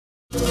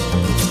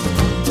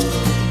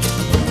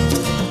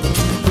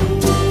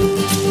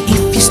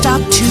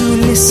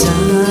listen,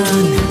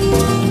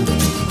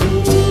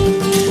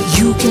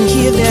 you can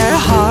hear their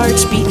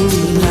hearts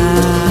beating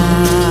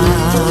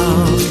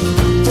loud.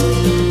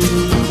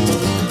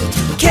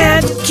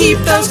 Can't keep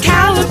those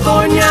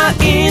California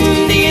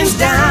Indians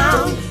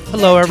down.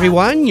 Hello,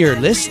 everyone. You're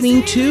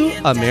listening to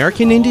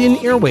American Indian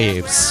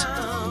Airwaves.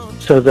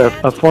 So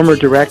a former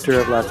director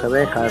of Las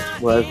Abejas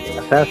was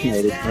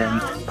assassinated in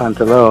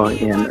Panteló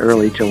in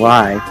early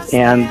July.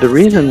 And the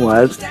reason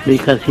was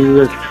because he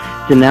was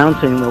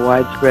denouncing the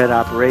widespread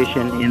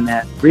operation in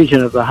that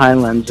region of the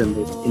highlands and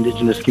the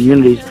indigenous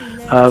communities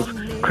of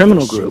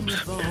criminal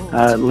groups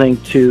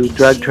linked to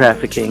drug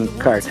trafficking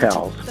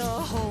cartels.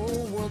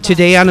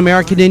 Today on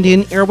American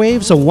Indian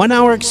Airwaves, a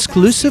one-hour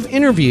exclusive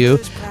interview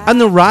on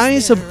the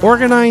rise of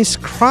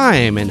organized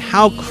crime and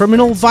how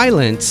criminal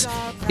violence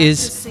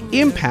is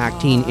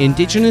impacting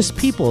indigenous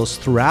peoples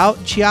throughout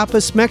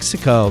Chiapas,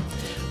 Mexico.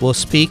 We'll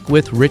speak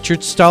with Richard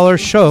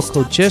Stolar-Scholk,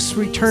 who just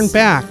returned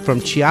back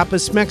from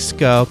Chiapas,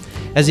 Mexico,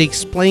 as he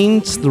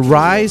explains the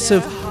rise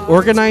of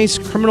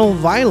organized criminal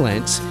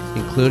violence,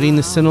 including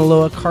the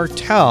Sinaloa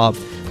cartel,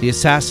 the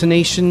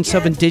assassinations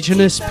of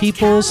indigenous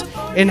peoples,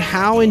 and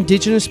how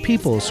indigenous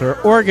peoples are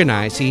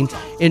organizing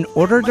in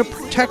order to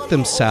protect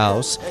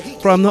themselves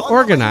from the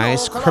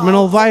organized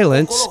criminal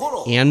violence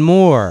and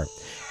more.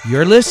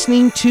 You're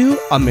listening to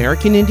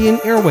American Indian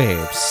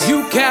Airwaves.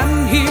 You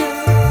can hear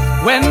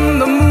when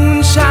the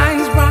moon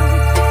shines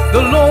bright,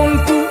 the lone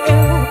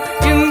pu'el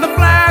in the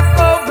black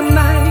of the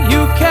night.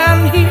 You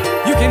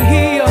can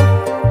hear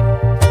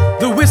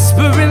the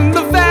whisper in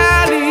the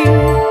valley.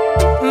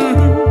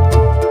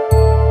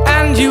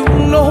 And you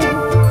know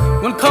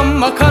when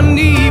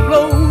Kamakani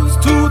blows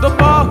to the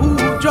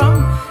Bahu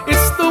drum,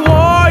 it's the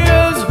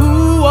warriors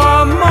who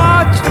are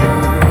marching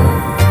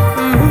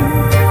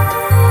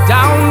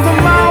down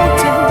the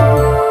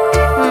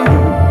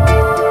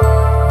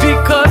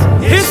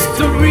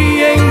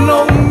history ain't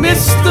no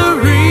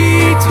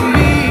mystery to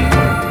me.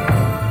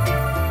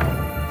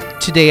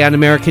 Today on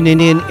American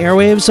Indian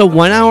Airwaves, a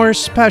one-hour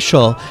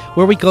special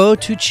where we go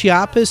to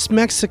Chiapas,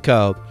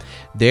 Mexico.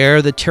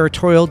 There, the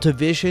territorial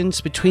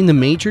divisions between the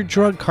major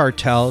drug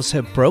cartels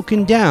have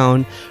broken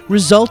down,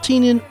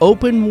 resulting in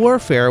open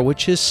warfare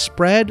which has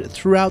spread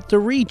throughout the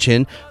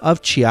region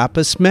of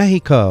Chiapas,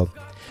 Mexico.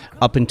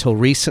 Up until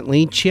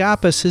recently,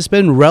 Chiapas has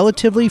been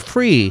relatively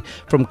free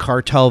from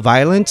cartel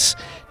violence.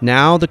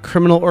 Now the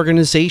criminal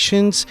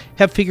organizations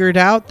have figured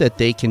out that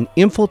they can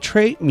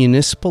infiltrate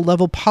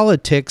municipal-level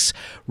politics,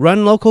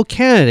 run local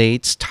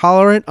candidates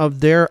tolerant of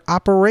their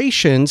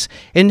operations,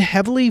 and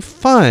heavily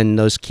fund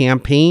those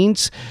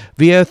campaigns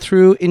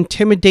through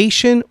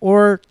intimidation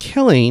or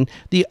killing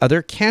the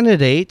other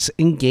candidates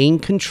and gain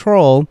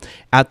control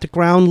at the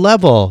ground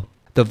level.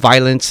 The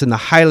violence in the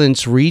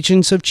highlands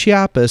regions of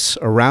Chiapas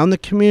around the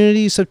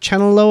communities of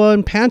Chenaloa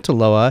and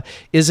Panteló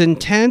is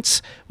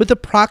intense, with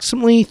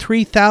approximately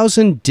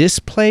 3,000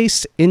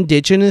 displaced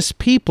indigenous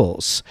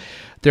peoples.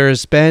 There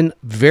has been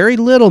very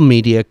little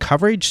media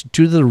coverage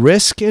due to the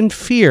risk and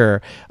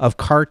fear of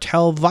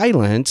cartel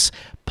violence,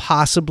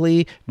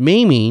 possibly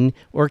maiming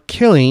or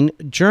killing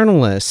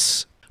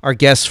journalists. Our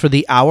guest for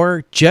the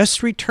hour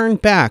just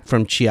returned back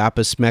from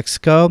Chiapas,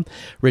 Mexico.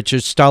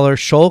 Richard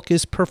Stolar-Scholk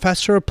is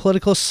professor of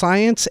political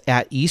science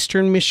at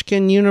Eastern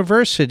Michigan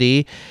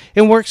University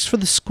and works for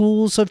the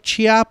schools of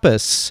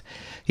Chiapas.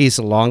 He's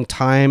a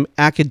longtime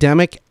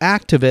academic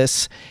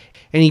activist,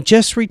 and he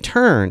just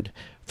returned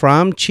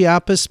from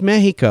Chiapas,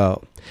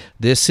 Mexico.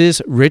 This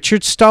is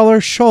Richard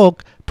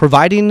Stolar-Scholk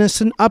providing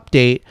us an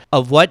update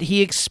of what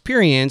he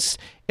experienced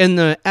in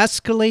the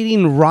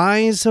escalating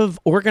rise of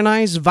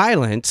organized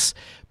violence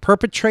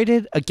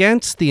perpetrated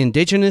against the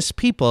indigenous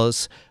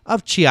peoples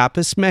of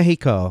Chiapas,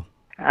 Mexico.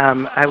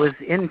 I was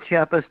in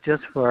Chiapas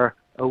just for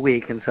a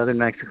week in southern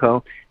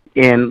Mexico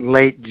in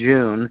late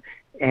June,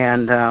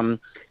 and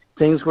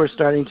things were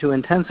starting to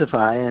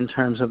intensify in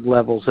terms of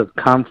levels of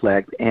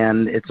conflict,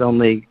 and it's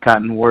only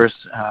gotten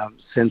worse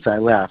since I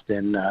left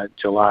in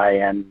July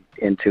and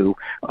into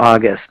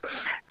August.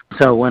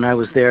 So when I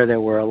was there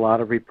were a lot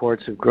of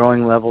reports of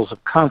growing levels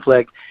of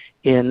conflict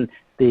in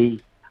the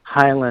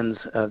highlands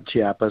of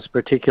Chiapas,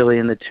 particularly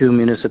in the two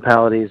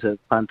municipalities of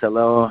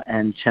Panteló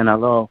and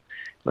Chenaló,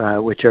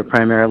 which are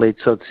primarily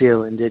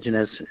Tzotzil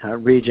indigenous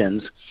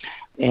regions.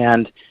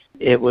 And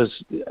it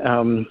was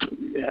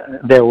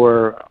there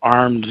were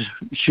armed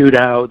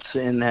shootouts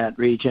in that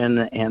region,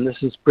 and this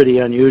is pretty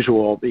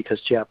unusual because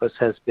Chiapas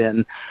has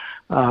been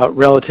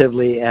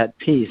relatively at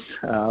peace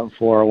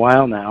for a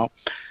while now.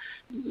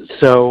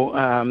 So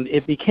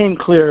it became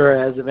clearer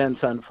as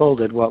events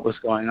unfolded what was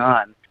going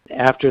on.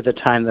 After the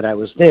time that I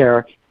was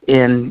there,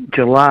 in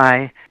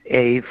July,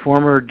 a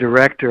former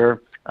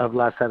director of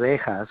Las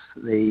Abejas,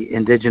 the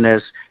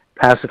indigenous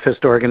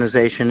pacifist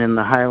organization in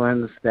the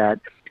highlands that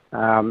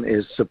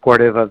is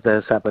supportive of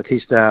the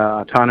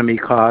Zapatista autonomy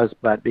cause,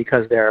 but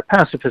because they're a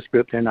pacifist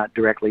group, they're not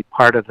directly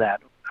part of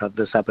that, of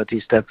the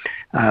Zapatista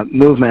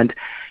movement.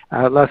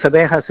 Las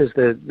Abejas is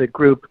the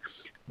group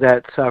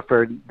that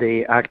suffered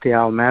the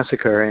Acteal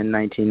massacre in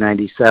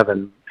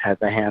 1997 at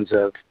the hands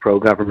of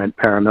pro-government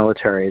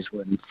paramilitaries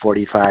when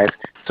 45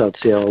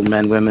 Tzotzil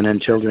men, women,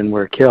 and children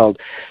were killed.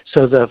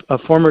 So a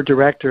former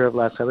director of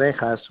Las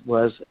Abejas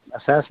was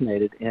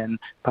assassinated in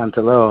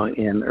Panteló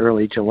in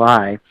early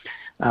July.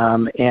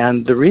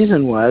 And the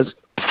reason was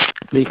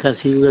because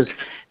he was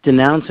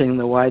denouncing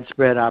the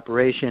widespread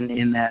operation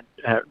in that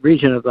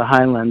region of the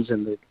highlands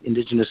and the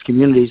indigenous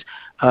communities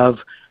of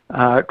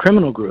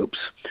criminal groups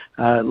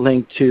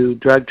linked to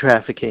drug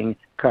trafficking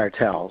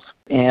cartels.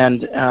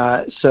 And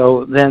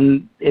so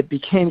then it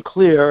became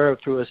clear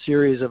through a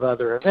series of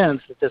other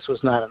events that this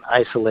was not an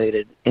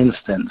isolated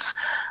instance.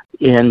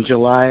 In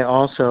July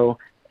also,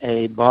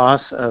 a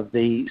boss of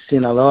the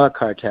Sinaloa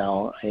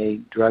cartel, a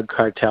drug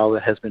cartel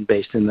that has been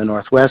based in the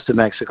northwest of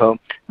Mexico,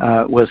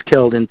 was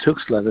killed in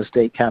Tuxtla, the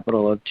state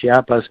capital of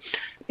Chiapas.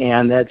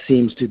 And that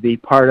seems to be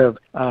part of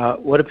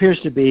what appears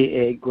to be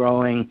a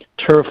growing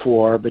turf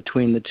war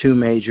between the two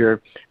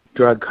major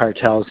drug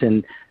cartels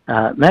in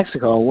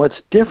Mexico. What's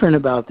different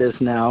about this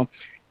now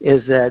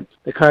is that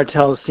the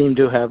cartels seem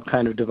to have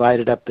kind of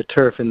divided up the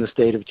turf in the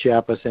state of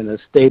Chiapas in a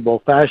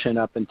stable fashion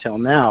up until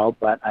now,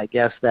 but I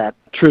guess that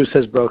truce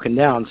has broken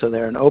down, so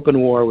they're in open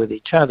war with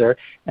each other.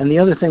 And the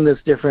other thing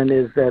that's different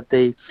is that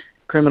the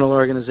criminal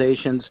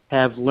organizations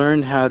have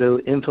learned how to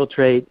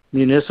infiltrate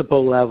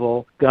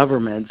municipal-level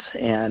governments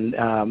and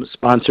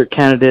sponsor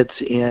candidates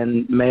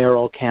in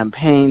mayoral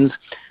campaigns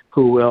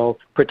who will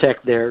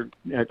protect their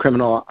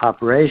criminal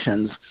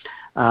operations.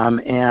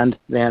 And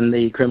then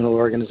the criminal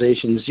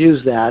organizations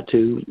use that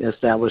to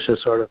establish a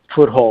sort of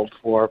foothold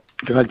for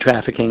drug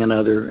trafficking and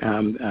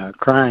other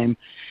crime.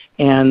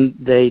 And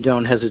they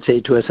don't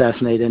hesitate to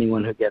assassinate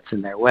anyone who gets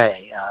in their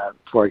way.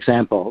 For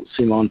example,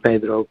 Simon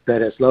Pedro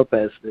Perez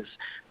Lopez, this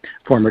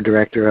former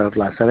director of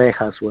Las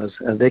Abejas, was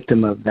a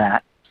victim of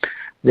that.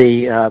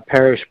 The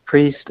parish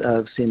priest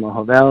of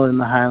Simojovel in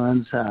the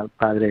Highlands,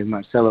 Padre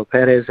Marcelo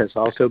Perez, has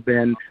also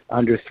been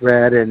under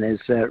threat and is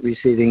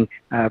receiving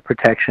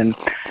protection.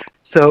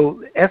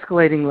 So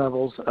escalating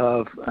levels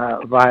of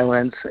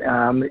violence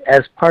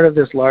as part of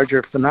this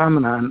larger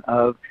phenomenon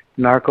of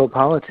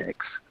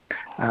narco-politics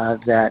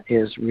that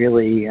is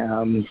really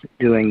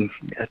doing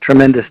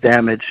tremendous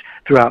damage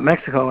throughout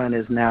Mexico and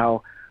is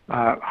now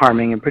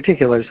harming in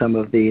particular some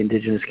of the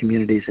indigenous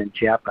communities in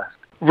Chiapas.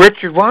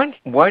 Richard,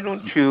 why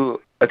don't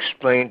you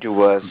explain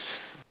to us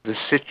the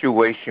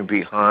situation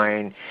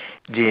behind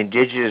the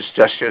indigenous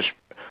justice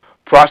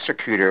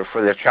prosecutor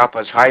for the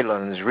Chiapas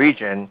Highlands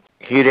region,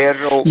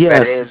 Gerardo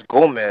Perez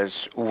Gomez,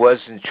 was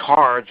in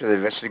charge of the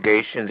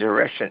investigation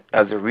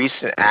of the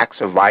recent acts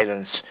of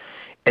violence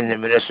in the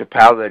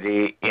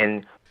municipality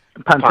in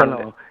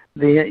Panteló.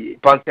 The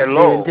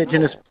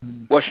indigenous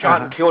was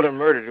shot and killed and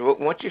murdered. Why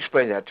don't you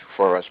explain that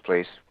for us,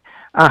 please?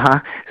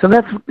 So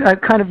that's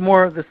kind of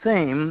more of the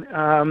same.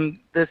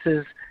 This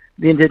is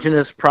the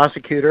indigenous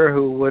prosecutor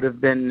who would have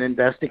been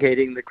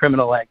investigating the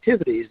criminal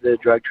activities, the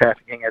drug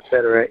trafficking, et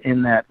cetera,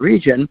 in that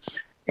region.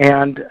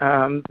 And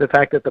the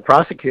fact that the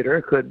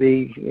prosecutor could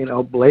be,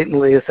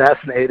 blatantly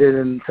assassinated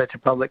in such a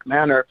public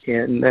manner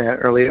in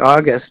early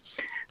August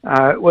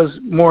was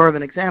more of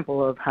an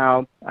example of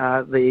how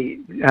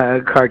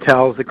the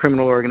cartels, the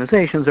criminal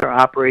organizations, are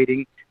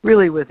operating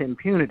really with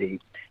impunity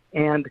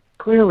and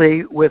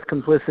clearly with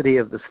complicity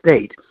of the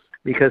state.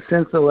 Because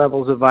since the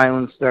levels of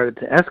violence started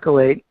to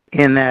escalate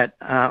in that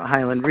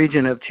highland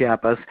region of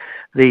Chiapas,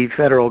 the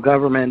federal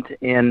government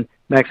in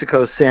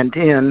Mexico sent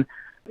in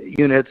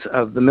units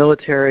of the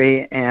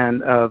military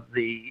and of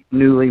the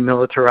newly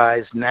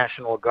militarized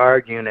National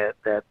Guard unit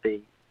that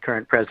the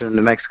current president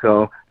of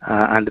Mexico,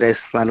 Andrés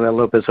Manuel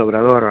López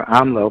Obrador, or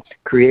AMLO,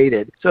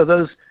 created. So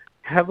those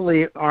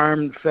heavily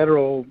armed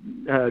federal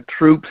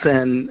troops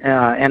and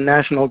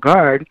National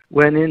Guard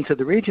went into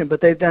the region,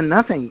 but they've done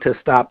nothing to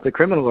stop the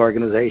criminal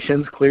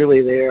organizations.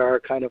 Clearly they are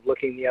kind of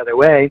looking the other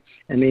way,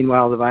 and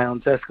meanwhile the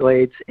violence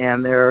escalates,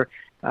 and there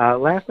are,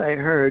 last I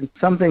heard,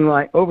 something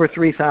like over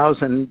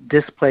 3,000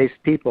 displaced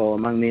people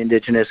among the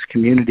indigenous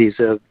communities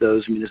of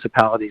those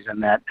municipalities in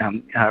that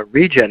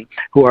region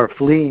who are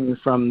fleeing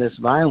from this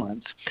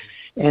violence.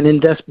 And in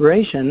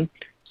desperation,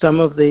 some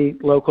of the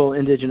local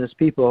indigenous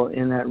people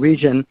in that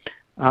region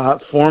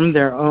formed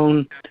their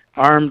own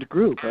armed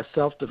group, a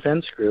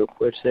self-defense group,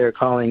 which they're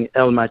calling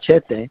El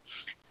Machete,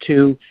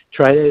 to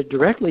try to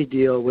directly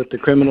deal with the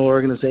criminal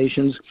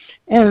organizations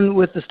and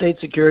with the state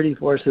security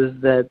forces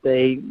that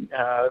they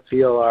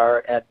feel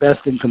are at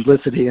best in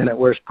complicity and at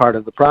worst part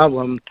of the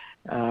problem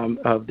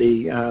of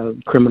the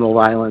criminal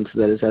violence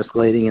that is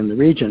escalating in the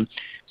region.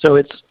 So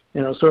it's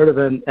sort of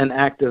an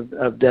act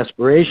of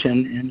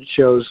desperation, and it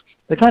shows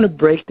the kind of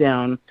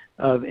breakdown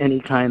of any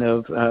kind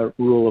of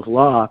rule of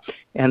law.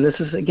 And this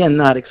is, again,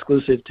 not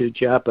exclusive to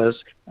Chiapas,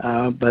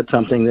 but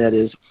something that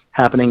is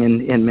happening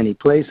in many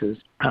places.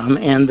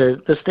 And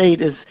the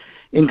state is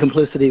in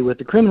complicity with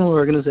the criminal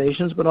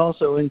organizations, but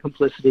also in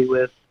complicity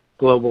with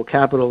global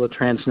capital, the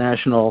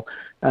transnational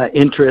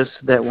interests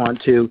that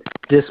want to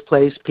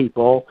displace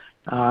people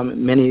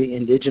many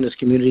indigenous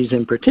communities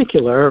in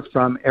particular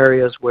from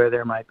areas where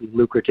there might be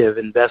lucrative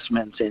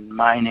investments in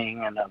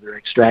mining and other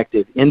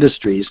extractive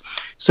industries.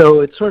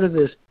 So it's sort of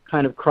this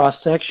kind of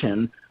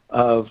cross-section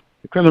of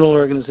the criminal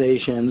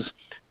organizations,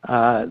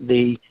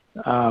 the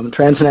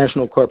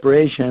transnational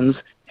corporations,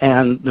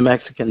 and the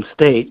Mexican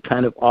state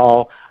kind of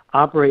all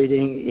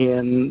operating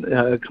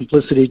in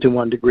complicity to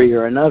one degree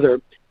or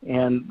another,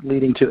 and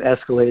leading to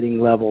escalating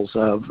levels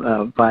of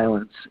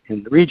violence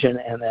in the region,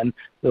 and then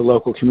the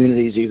local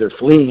communities either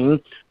fleeing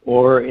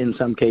or in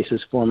some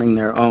cases forming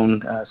their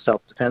own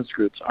self-defense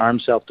groups,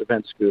 armed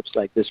self-defense groups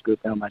like this group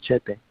El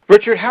Machete.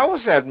 Richard, how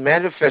is that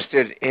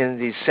manifested in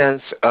the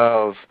sense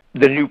of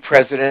the new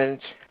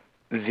president,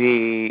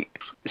 the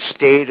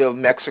state of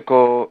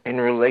Mexico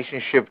in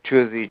relationship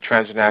to the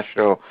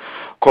transnational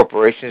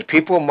corporations?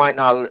 People might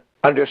not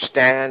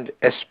understand,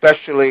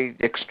 especially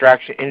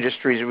extraction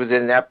industries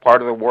within that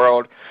part of the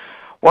world.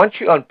 Why don't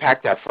you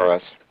unpack that for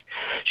us?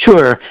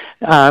 Sure.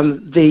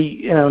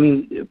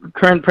 The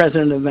current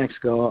president of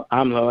Mexico,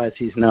 AMLO as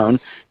he's known,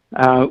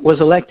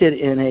 was elected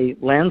in a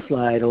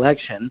landslide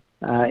election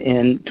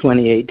in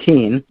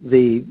 2018.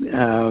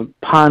 The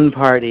PAN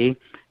party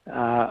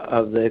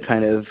of the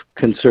kind of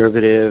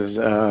conservative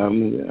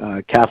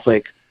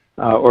Catholic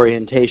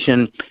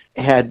orientation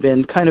had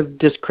been kind of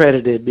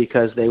discredited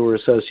because they were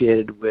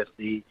associated with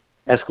the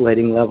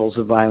escalating levels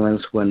of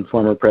violence when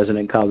former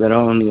President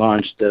Calderon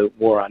launched the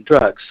war on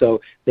drugs.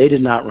 So they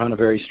did not run a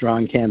very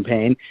strong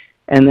campaign.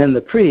 And then the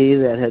PRI,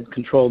 that had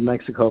controlled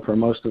Mexico for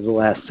most of the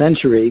last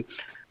century,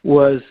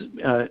 was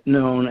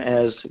known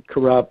as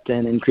corrupt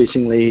and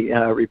increasingly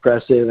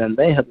repressive, and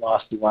they had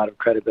lost a lot of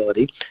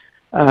credibility.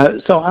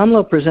 So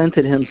AMLO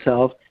presented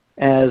himself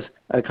as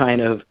a kind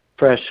of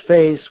fresh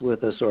face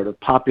with a sort of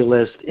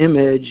populist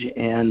image,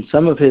 and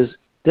some of his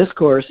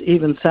discourse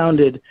even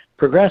sounded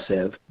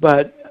progressive.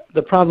 But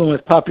the problem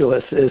with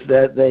populists is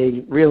that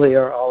they really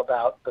are all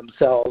about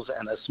themselves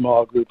and a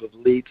small group of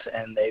elites,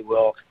 and they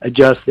will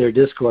adjust their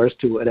discourse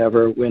to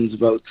whatever wins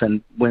votes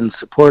and wins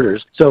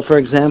supporters. So, for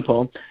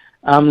example,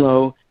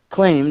 AMLO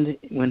claimed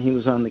when he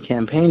was on the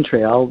campaign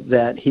trail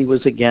that he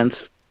was against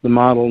the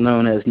model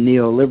known as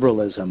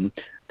neoliberalism,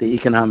 the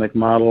economic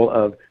model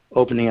of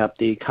opening up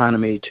the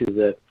economy to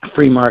the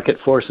free market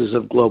forces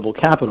of global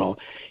capital.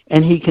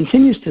 And he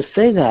continues to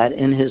say that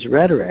in his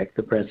rhetoric,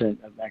 the president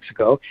of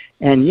Mexico,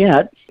 and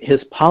yet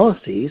his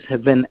policies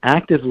have been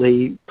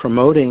actively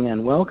promoting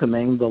and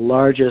welcoming the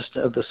largest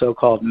of the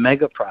so-called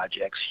mega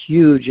projects,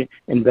 huge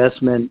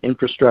investment,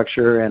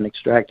 infrastructure, and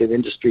extractive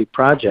industry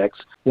projects.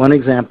 One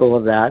example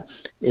of that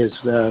is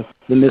the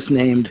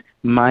misnamed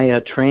Maya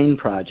train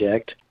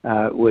project,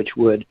 which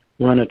would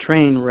run a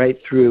train right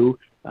through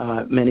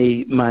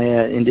many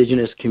Maya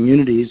indigenous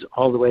communities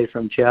all the way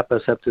from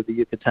Chiapas up to the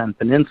Yucatan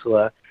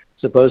Peninsula,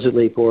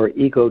 supposedly for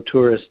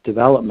eco-tourist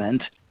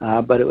development,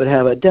 but it would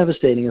have a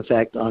devastating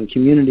effect on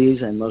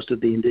communities, and most of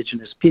the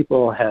indigenous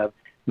people have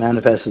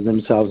manifested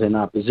themselves in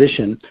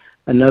opposition.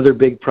 Another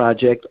big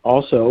project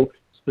also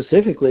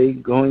specifically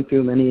going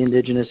through many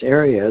indigenous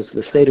areas,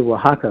 the state of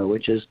Oaxaca,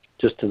 which is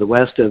just to the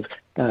west of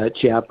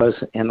Chiapas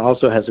and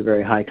also has a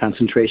very high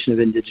concentration of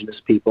indigenous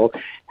people,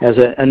 has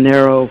a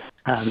narrow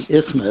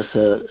isthmus,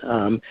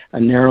 a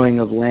narrowing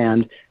of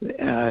land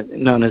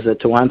known as the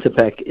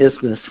Tehuantepec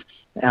Isthmus,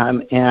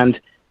 and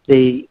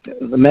the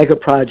mega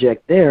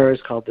project there is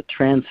called the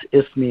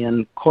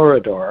Trans-Isthmian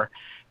Corridor,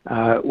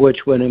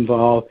 which would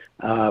involve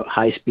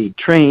high-speed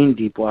train,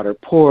 deep-water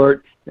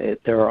port.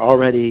 There are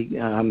already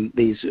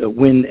these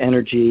wind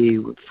energy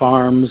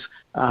farms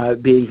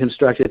being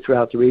constructed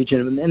throughout the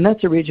region, and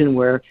that's a region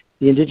where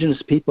the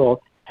indigenous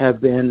people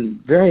have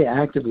been very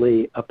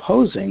actively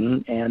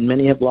opposing, and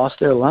many have lost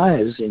their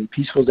lives in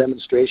peaceful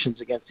demonstrations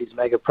against these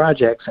mega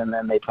projects, and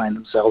then they find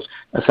themselves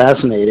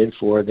assassinated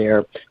for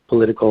their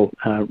political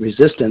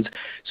resistance.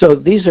 So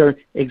these are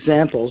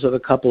examples of a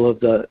couple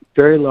of the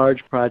very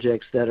large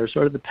projects that are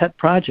sort of the pet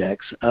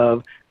projects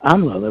of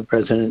AMLO, the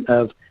president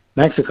of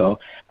Mexico.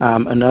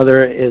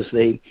 Another is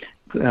the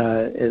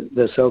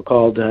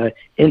so-called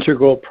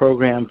Integral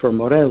Program for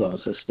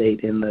Morelos, a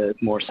state in the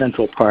more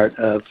central part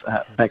of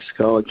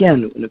Mexico.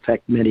 Again, it would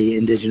affect many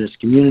indigenous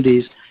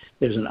communities.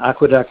 There's an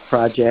aqueduct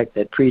project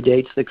that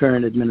predates the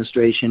current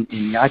administration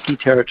in Yaqui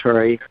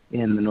territory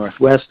in the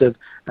northwest of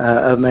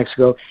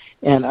Mexico.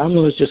 And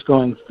AMLO is just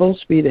going full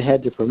speed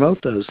ahead to promote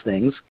those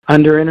things.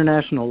 Under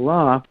international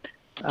law,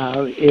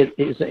 it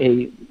is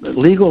a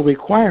legal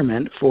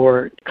requirement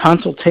for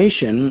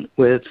consultation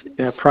with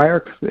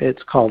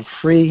it's called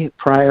free,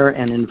 prior,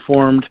 and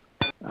informed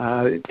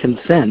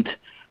consent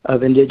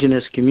of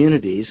indigenous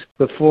communities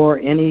before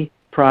any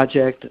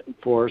project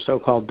for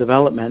so-called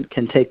development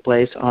can take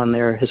place on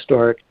their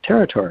historic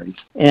territories.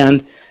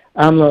 And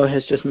AMLO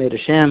has just made a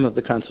sham of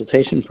the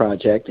consultation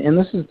project, and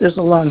there's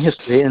a long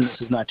history, and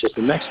this is not just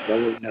in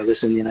Mexico, we know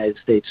this in the United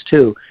States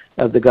too,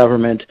 of the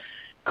government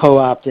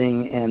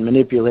co-opting and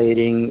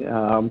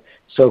manipulating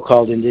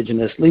so-called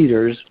indigenous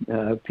leaders,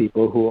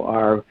 people who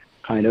are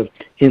kind of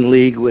in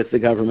league with the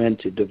government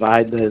to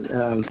divide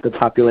the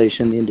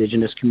population, the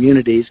indigenous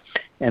communities,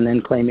 and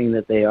then claiming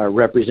that they are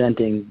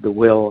representing the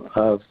will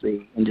of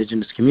the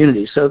indigenous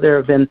community. So there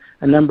have been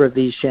a number of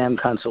these sham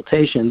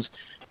consultations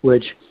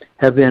which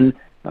have been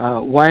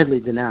widely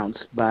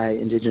denounced by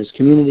indigenous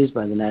communities,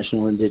 by the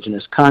National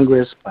Indigenous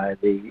Congress, by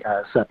the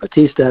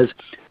Zapatistas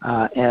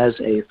as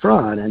a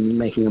fraud and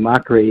making a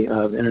mockery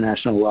of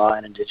international law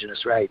and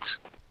indigenous rights.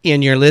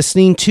 And you're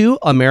listening to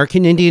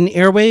American Indian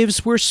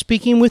Airwaves. We're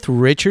speaking with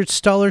Richard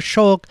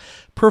Stoller-Scholk,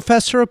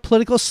 professor of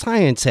political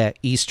science at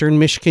Eastern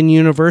Michigan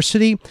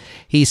University.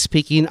 He's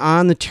speaking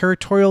on the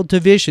territorial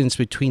divisions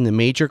between the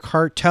major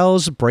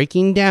cartels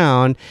breaking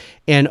down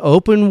and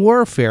open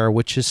warfare,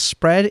 which has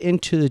spread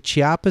into the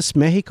Chiapas,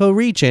 Mexico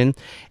region,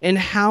 and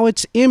how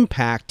it's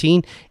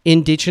impacting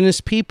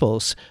indigenous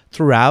peoples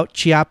throughout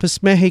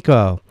Chiapas,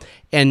 Mexico.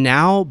 And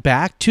now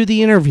back to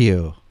the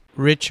interview.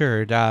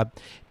 Richard,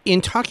 in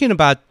talking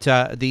about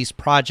these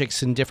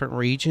projects in different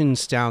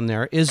regions down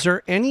there, is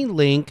there any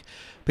link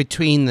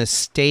between the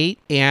state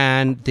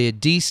and the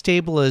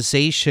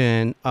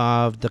destabilization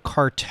of the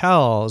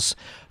cartels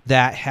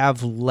that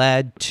have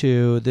led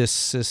to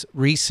this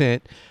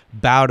recent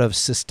bout of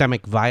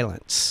systemic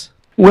violence?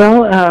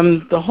 Well,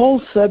 the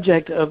whole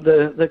subject of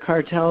the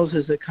cartels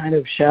is a kind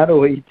of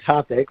shadowy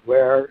topic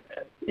where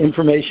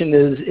information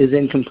is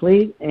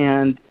incomplete,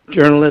 and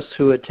journalists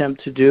who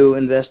attempt to do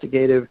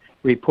investigative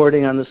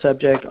reporting on the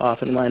subject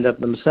often wind up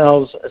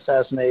themselves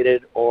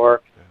assassinated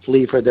or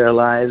flee for their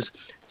lives.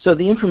 So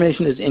the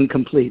information is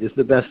incomplete is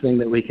the best thing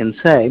that we can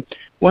say.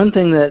 One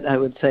thing that I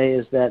would say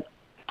is that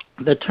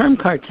the term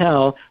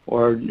cartel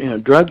or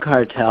drug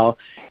cartel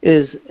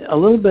is a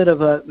little bit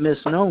of a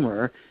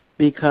misnomer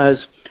because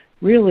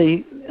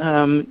really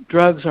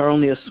drugs are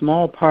only a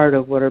small part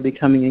of what are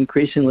becoming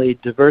increasingly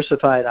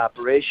diversified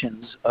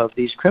operations of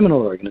these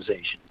criminal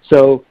organizations.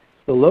 So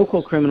the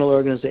local criminal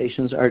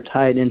organizations are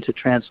tied into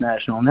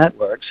transnational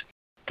networks.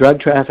 Drug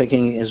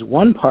trafficking is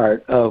one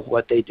part of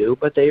what they do,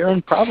 but they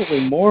earn probably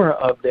more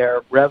of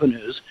their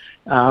revenues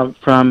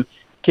from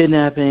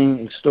kidnapping,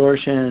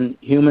 extortion,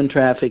 human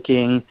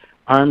trafficking,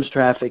 arms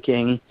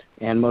trafficking,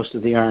 and most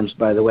of the arms,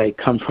 by the way,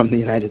 come from the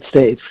United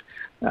States,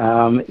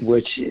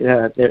 which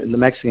the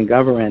Mexican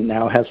government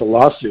now has a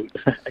lawsuit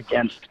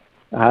against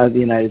the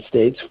United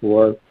States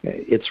for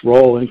its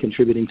role in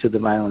contributing to the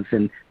violence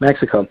in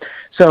Mexico.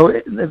 So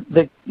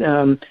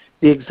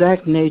the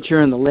exact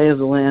nature and the lay of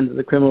the land of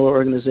the criminal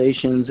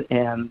organizations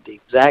and the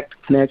exact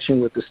connection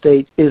with the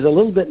state is a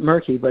little bit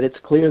murky, but it's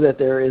clear that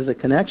there is a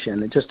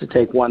connection. And just to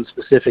take one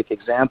specific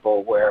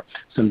example where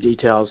some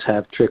details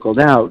have trickled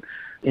out,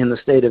 in the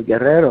state of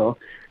Guerrero,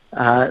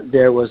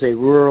 there was a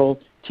rural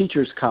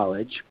teachers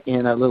college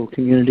in a little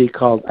community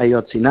called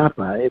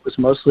Ayotzinapa. It was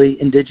mostly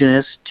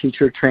indigenous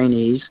teacher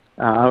trainees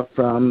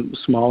from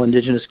small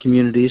indigenous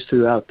communities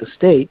throughout the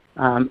state.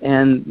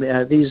 And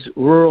these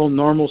rural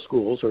normal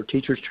schools or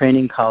teachers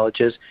training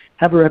colleges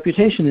have a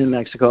reputation in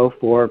Mexico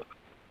for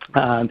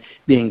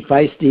being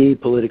feisty,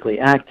 politically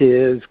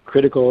active,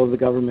 critical of the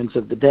governments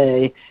of the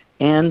day,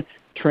 and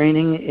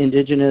training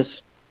indigenous,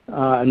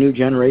 a new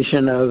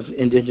generation of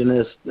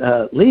indigenous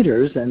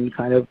leaders and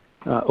kind of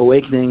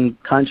awakening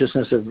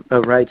consciousness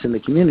of rights in the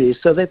communities.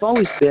 So they've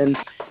always been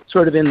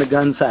sort of in the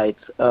gun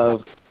sights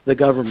of the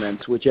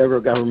governments, whichever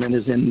government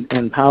is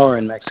in power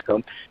in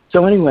Mexico.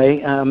 So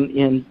anyway,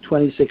 in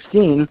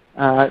 2016,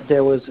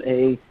 there was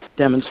a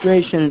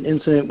demonstration, an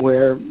incident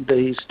where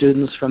the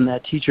students from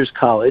that teachers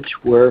college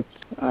were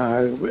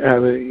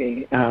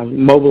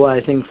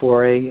mobilizing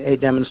for a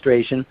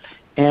demonstration,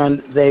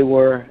 and they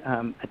were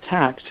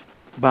attacked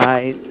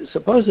by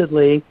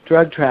supposedly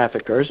drug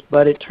traffickers,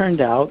 but it turned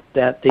out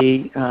that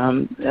the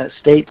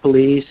state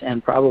police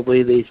and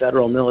probably the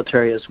federal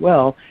military as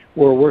well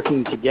were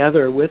working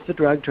together with the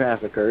drug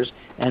traffickers,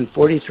 and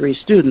 43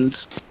 students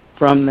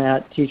from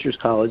that teachers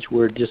college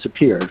were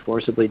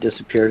forcibly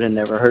disappeared and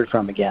never heard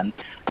from again.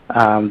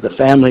 The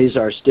families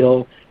are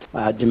still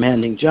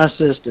demanding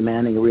justice,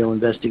 demanding a real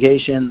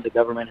investigation. The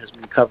government has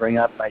been covering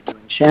up by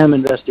doing sham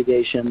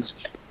investigations.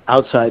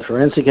 Outside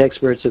forensic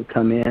experts have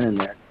come in, and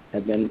there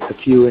have been a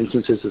few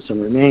instances of some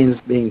remains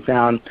being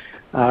found.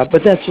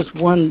 But that's just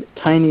one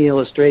tiny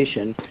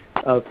illustration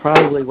of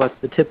probably what's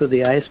the tip of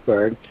the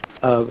iceberg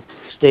of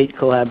state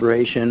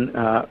collaboration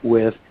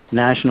with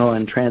national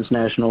and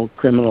transnational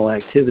criminal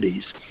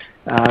activities.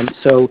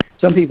 So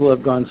some people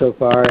have gone so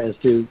far as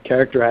to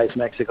characterize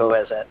Mexico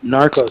as a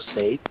narco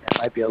state. That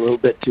might be a little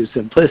bit too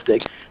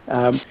simplistic.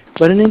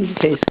 But in any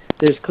case,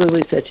 there's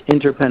clearly such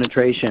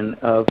interpenetration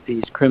of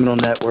these criminal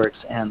networks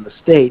and the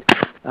state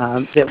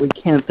that we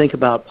can't think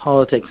about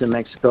politics in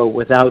Mexico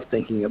without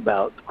thinking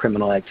about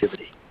criminal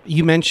activity.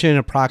 You mentioned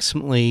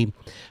approximately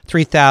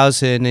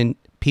 3,000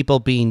 people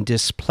being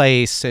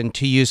displaced, and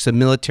to use the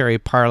military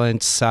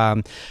parlance,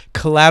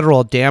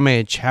 collateral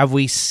damage. Have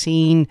we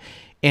seen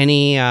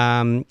any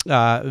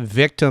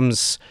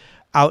victims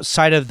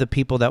outside of the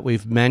people that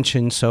we've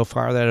mentioned so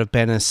far that have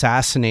been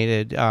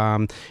assassinated,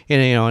 and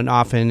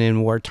often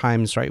in war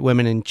times, right,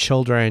 women and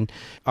children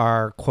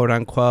are quote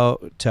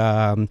unquote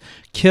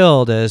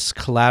killed as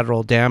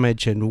collateral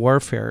damage in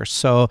warfare.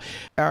 So,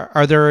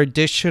 are there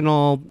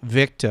additional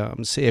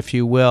victims, if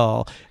you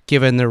will,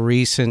 given the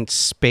recent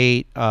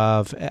spate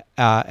of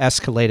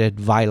escalated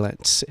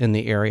violence in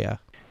the area?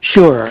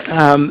 Sure.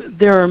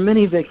 There are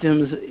many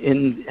victims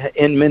in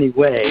many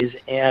ways,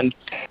 and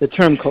the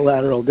term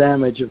collateral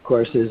damage, of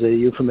course, is a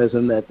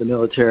euphemism that the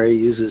military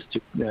uses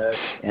to,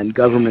 and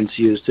governments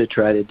use to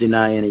try to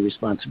deny any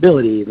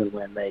responsibility, even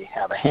when they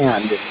have a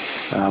hand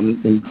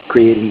in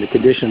creating the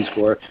conditions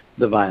for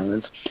the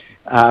violence.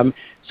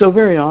 So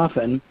very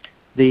often,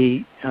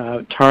 the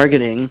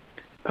targeting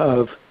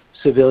of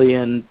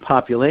civilian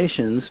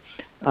populations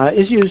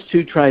is used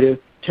to try to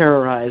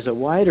terrorize a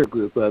wider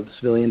group of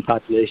civilian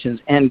populations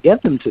and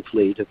get them to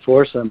flee, to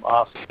force them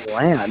off the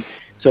land.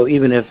 So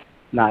even if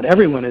not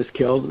everyone is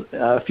killed,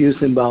 a few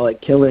symbolic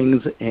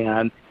killings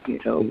and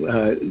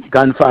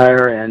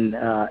gunfire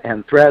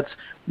and threats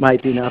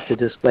might be enough to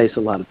displace a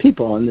lot of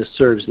people, and this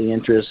serves the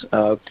interests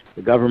of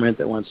the government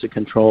that wants to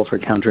control for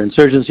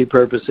counterinsurgency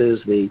purposes,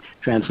 the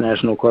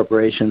transnational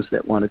corporations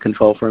that want to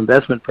control for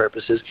investment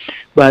purposes.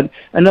 But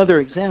another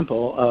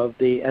example of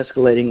the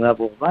escalating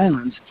level of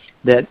violence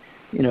that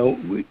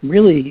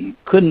really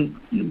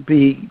couldn't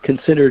be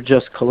considered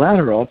just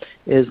collateral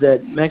is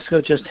that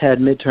Mexico just had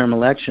midterm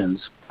elections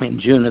in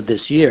June of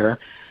this year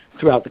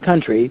throughout the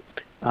country.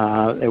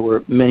 There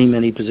were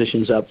many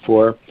positions up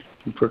for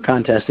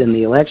contest in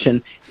the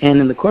election, and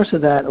in the course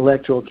of that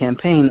electoral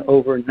campaign,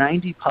 over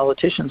 90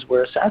 politicians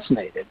were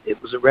assassinated. It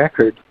was a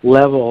record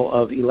level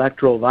of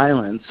electoral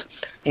violence,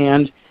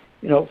 and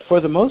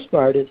for the most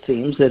part, it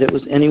seems that it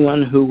was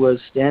anyone who was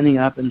standing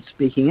up and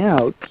speaking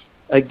out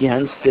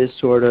against this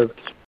sort of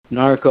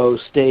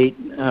narco-state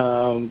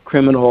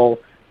criminal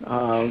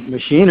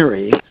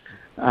machinery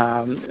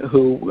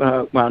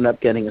who wound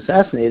up getting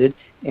assassinated.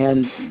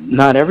 And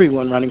not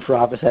everyone running for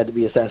office had to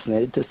be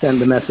assassinated to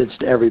send the message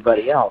to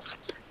everybody else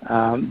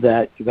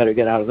that you better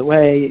get out of the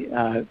way,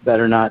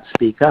 better not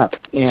speak up.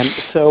 And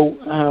so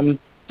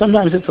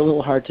sometimes it's a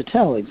little hard to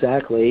tell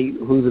exactly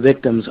who the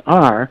victims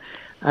are.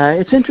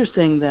 It's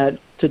interesting that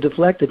to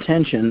deflect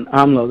attention,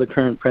 AMLO, the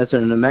current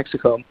president of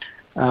Mexico,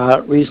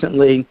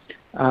 recently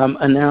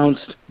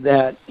announced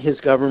that his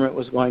government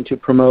was going to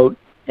promote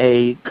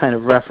a kind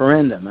of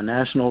referendum, a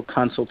national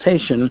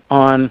consultation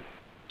on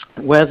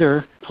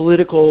whether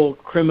political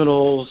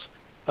criminals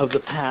of the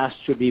past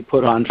should be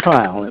put on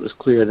trial. It was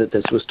clear that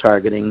this was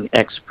targeting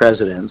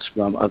ex-presidents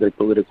from other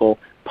political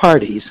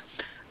parties.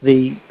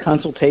 The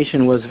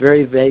consultation was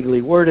very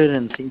vaguely worded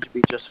and seemed to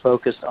be just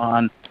focused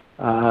on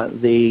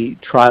the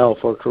trial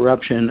for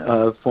corruption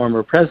of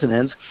former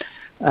presidents.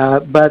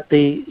 But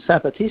the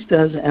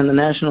Zapatistas and the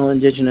National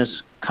Indigenous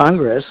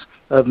Congress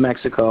of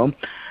Mexico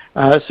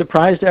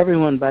surprised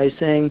everyone by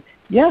saying,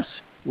 yes,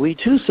 we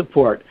too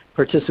support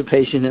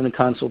participation in a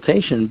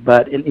consultation,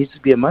 but it needs to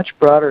be a much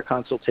broader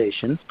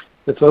consultation.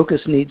 The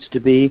focus needs to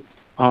be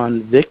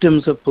on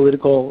victims of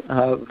political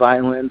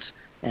violence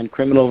and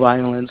criminal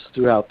violence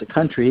throughout the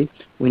country.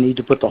 We need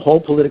to put the whole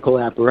political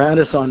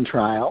apparatus on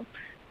trial.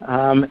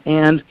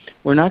 And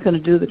we're not going to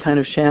do the kind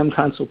of sham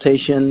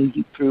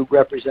consultation through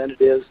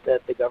representatives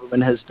that the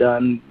government has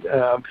done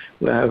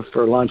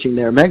for launching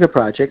their mega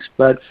projects.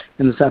 But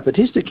in the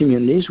Zapatista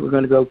communities, we're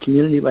going to go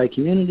community by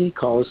community,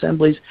 call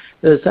assemblies.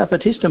 The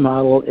Zapatista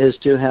model is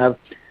to have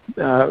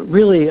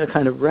really a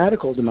kind of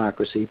radical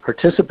democracy,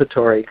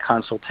 participatory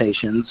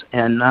consultations,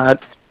 and not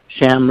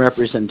sham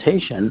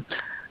representation.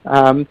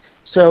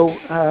 So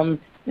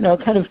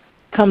it kind of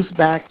comes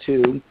back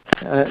to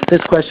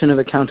this question of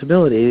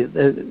accountability.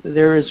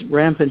 There is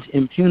rampant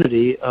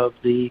impunity of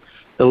the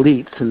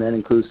elites, and that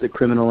includes the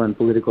criminal and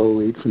political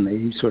elites, and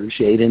they sort of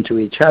shade into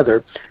each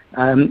other.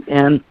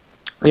 And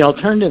the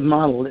alternative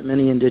model that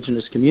many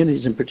indigenous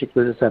communities, in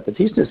particular the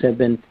Zapatistas, have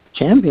been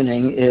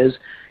championing is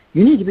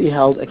you need to be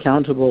held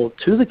accountable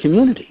to the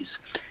communities.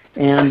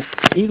 And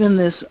even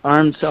this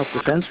armed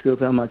self-defense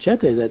group, El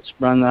Machete, that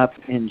sprung up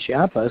in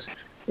Chiapas,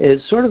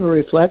 is sort of a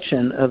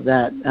reflection of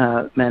that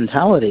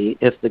mentality.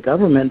 If the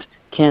government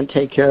can't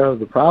take care of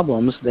the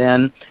problems,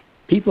 then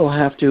people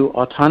have to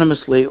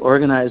autonomously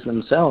organize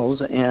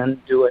themselves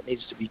and do what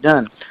needs to be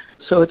done.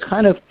 So it's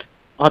kind of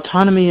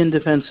autonomy in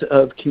defense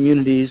of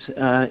communities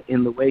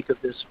in the wake of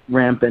this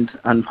rampant,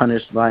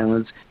 unpunished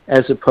violence,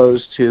 as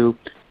opposed to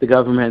the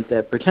government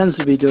that pretends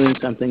to be doing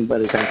something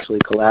but is actually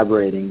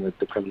collaborating with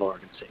the criminal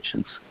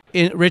organizations.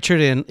 Richard,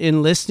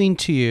 in listening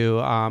to you,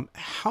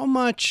 how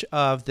much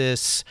of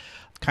this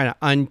kind of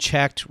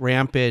unchecked,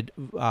 rampant,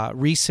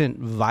 recent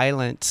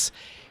violence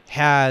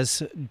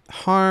has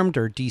harmed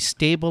or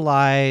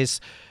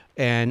destabilized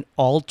and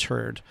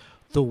altered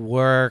the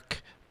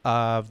work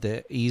of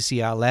the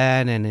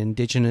EZLN and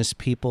indigenous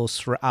peoples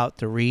throughout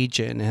the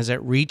region? Has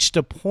it reached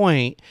a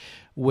point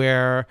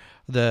where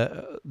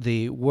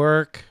the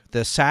work,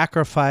 the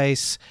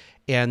sacrifice,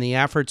 and the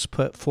efforts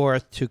put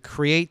forth to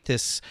create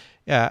this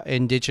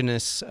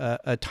indigenous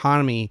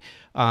autonomy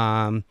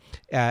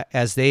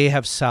as they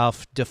have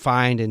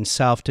self-defined and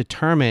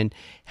self-determined,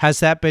 has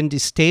that been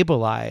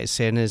destabilized,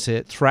 and is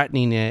it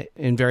threatening it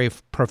in very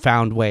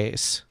profound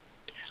ways?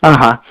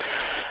 I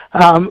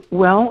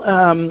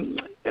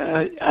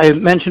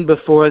mentioned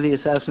before the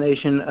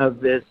assassination of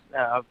this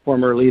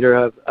former leader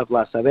of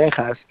Las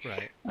Abejas,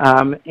 right.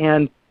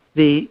 And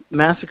the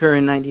massacre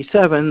in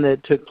 '97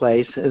 that took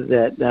place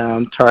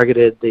that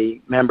targeted the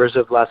members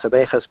of Las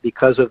Abejas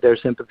because of their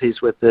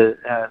sympathies with the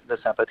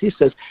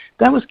Zapatistas,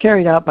 that was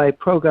carried out by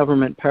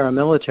pro-government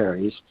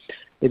paramilitaries.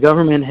 The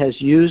government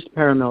has used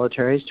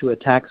paramilitaries to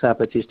attack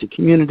Zapatista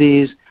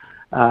communities,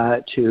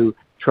 to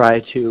try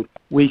to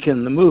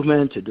weaken the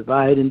movement, to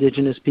divide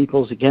indigenous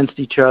peoples against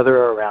each other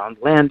around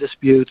land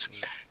disputes.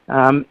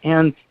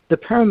 And the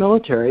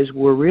paramilitaries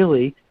were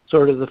really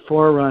sort of the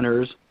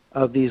forerunners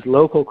of these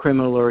local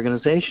criminal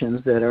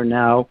organizations that are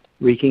now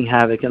wreaking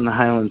havoc in the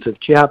highlands of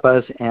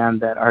Chiapas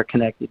and that are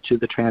connected to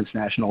the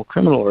transnational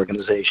criminal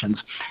organizations.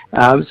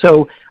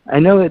 So I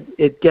know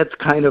it gets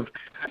kind of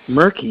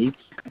murky,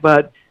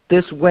 but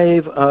this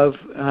wave of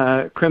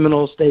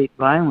criminal state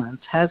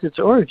violence has its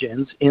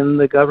origins in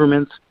the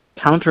government's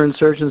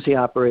counterinsurgency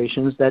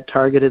operations that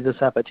targeted the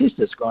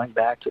Zapatistas going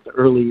back to the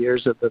early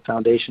years of the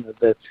foundation of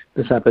the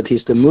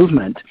Zapatista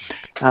movement.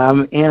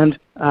 And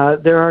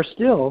there are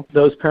still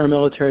those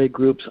paramilitary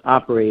groups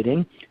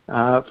operating.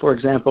 For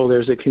example,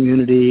 there's a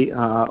community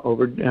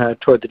over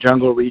toward the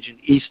jungle region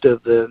east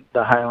of the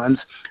highlands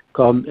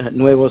called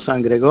Nuevo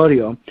San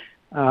Gregorio,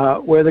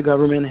 where the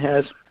government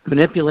has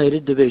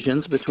manipulated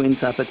divisions between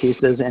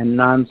Zapatistas and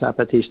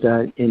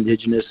non-Zapatista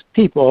indigenous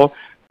people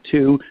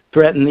to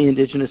threaten the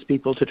indigenous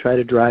people to try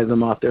to drive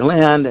them off their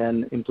land,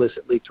 and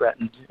implicitly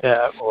threatened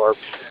or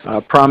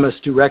promise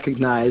to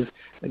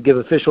give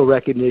official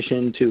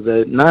recognition to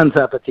the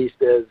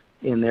non-Zapatistas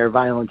in their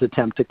violent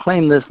attempt to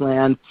claim this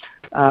land.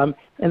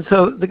 And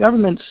so the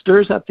government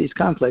stirs up these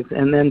conflicts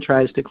and then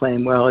tries to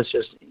claim, well, it's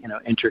just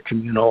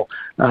intercommunal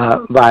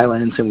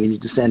violence, and we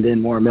need to send in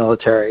more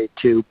military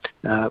to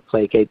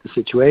placate the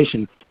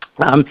situation.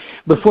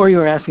 Before, you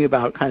were asking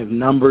about kind of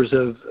numbers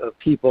of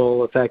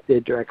people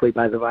affected directly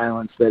by the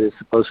violence that is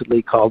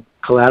supposedly called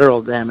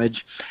collateral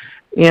damage.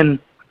 In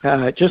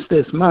just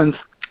this month,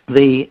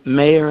 the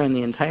mayor and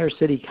the entire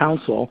city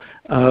council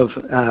of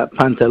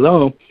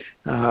Panteló,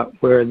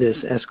 where this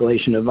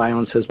escalation of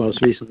violence has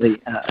most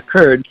recently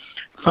occurred,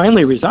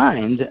 finally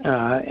resigned,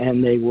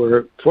 and they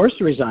were forced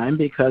to resign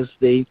because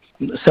the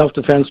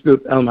self-defense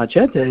group El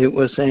Machete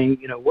was saying,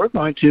 we're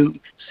going to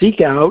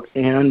seek out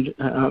and,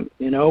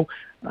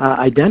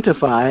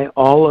 identify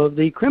all of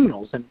the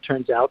criminals. And it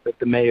turns out that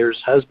the mayor's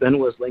husband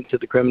was linked to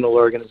the criminal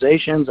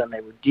organizations, and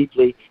they were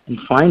deeply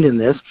entwined in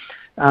this.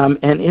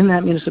 And in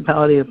that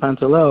municipality of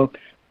Panteló,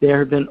 there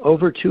have been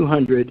over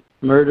 200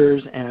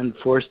 murders and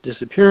forced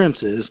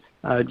disappearances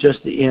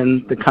just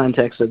in the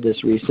context of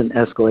this recent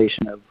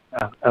escalation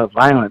of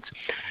violence.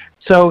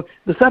 So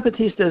the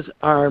Zapatistas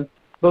are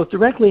both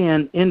directly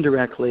and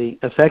indirectly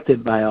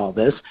affected by all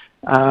this.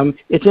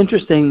 It's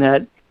interesting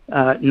that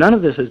none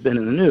of this has been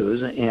in the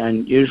news,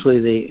 and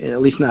usually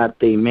at least not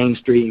the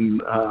mainstream,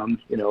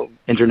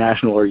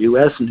 international or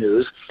U.S.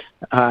 news.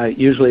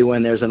 Usually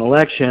when there's an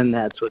election,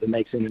 that's what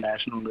makes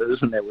international news,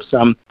 and there was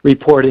some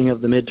reporting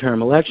of the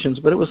midterm elections,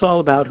 but it was all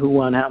about who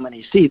won how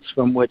many seats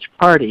from which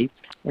party,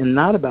 and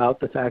not about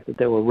the fact that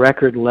there were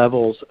record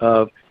levels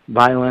of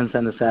violence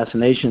and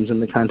assassinations in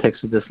the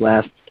context of this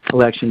last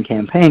election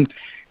campaign.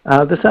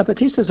 The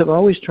Zapatistas have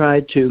always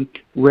tried to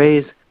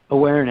raise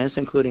awareness,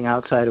 including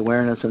outside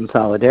awareness and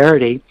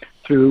solidarity,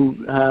 through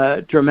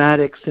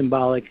dramatic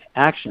symbolic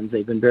actions.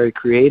 They've been very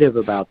creative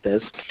about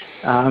this.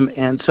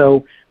 And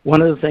so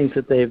one of the things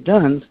that they've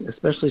done,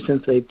 especially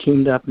since they've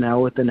teamed up now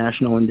with the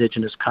National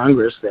Indigenous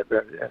Congress, that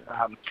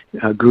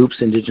groups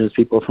indigenous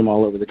people from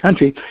all over the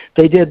country,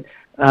 they did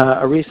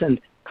a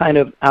recent kind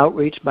of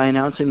outreach by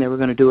announcing they were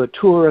going to do a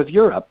tour of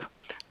Europe.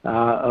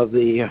 Of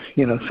the,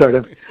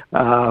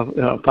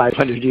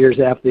 500 years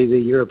after the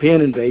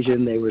European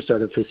invasion, they were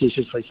sort of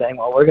facetiously saying,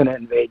 well, we're going to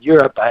invade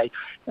Europe by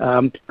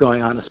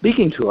going on a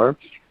speaking tour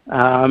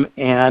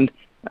and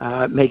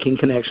making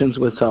connections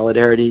with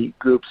solidarity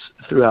groups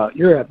throughout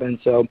Europe. And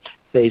so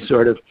they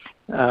sort of,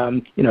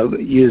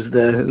 used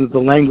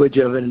the language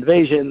of an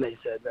invasion. They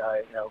said,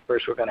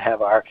 first we're going to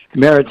have our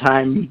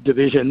maritime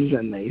divisions,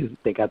 and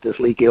they got this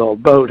leaky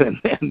old boat and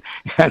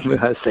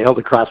sailed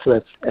across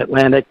the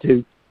Atlantic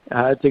to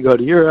go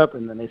to Europe,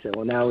 and then they said,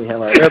 well, now we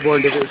have our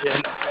airborne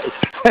division,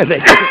 and they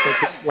took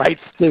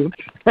flights to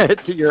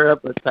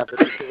Europe,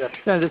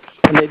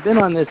 and they've been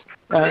on this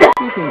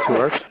speaking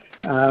tour,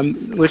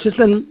 which has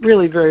been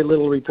really very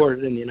little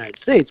reported in the United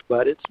States,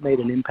 but it's made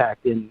an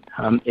impact in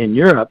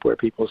Europe, where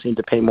people seem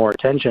to pay more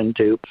attention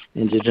to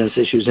indigenous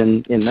issues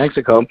in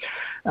Mexico.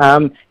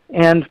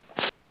 And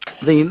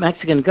the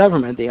Mexican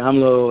government, the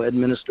AMLO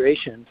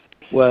administration,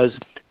 was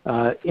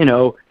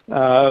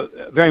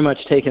very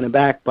much taken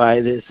aback by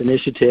this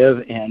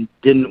initiative and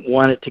didn't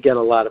want it to get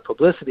a lot of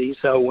publicity.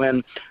 So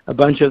when a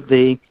bunch of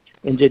the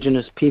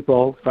indigenous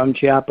people from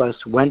Chiapas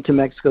went to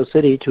Mexico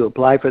City to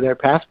apply for their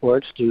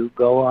passports to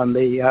go on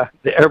the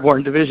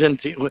airborne division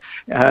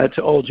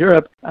to old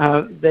Europe,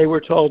 they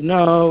were told,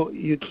 no,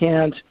 you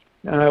can't.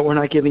 We're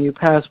not giving you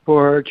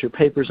passports. Your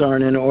papers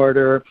aren't in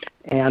order.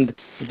 And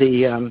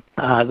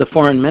the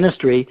foreign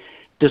ministry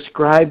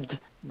described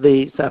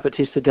the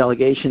Zapatista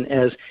delegation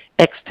as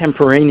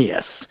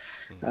extemporaneous,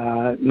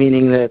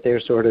 meaning that they're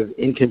sort of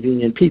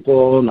inconvenient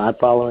people, not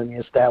following the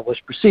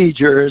established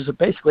procedures,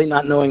 basically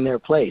not knowing their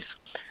place.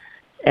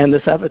 And the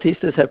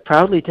Zapatistas have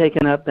proudly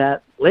taken up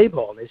that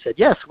label. And they said,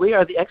 yes, we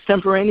are the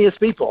extemporaneous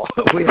people.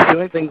 We are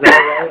doing things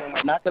our way, and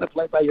we're not going to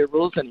play by your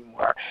rules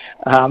anymore.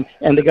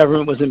 And the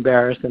government was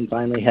embarrassed and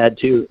finally had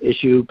to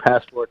issue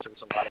passports. There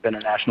was a lot of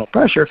international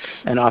pressure,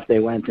 and off they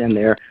went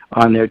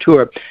on their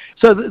tour.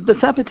 So the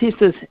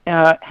Zapatistas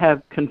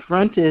have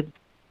confronted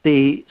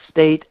the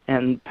state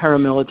and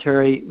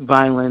paramilitary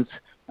violence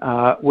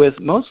with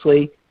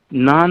mostly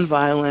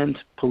nonviolent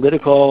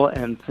political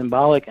and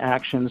symbolic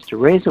actions to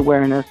raise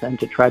awareness and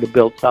to try to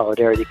build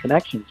solidarity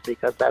connections,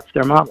 because that's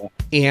their model.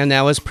 And that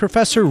was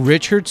Professor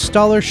Richard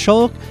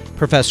Stoller-Schulk,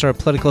 Professor of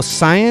Political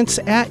Science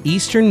at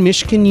Eastern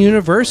Michigan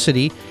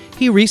University.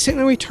 He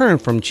recently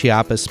returned from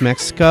Chiapas,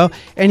 Mexico,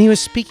 and he was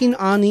speaking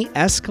on the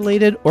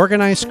escalated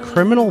organized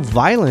criminal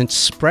violence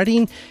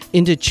spreading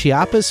into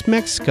Chiapas,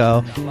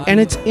 Mexico, and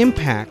its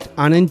impact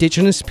on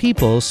indigenous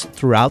peoples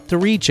throughout the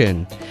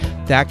region.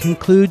 That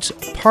concludes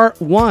part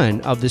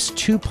one of this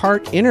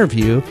two-part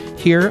interview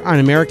here on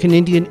American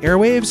Indian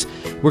Airwaves.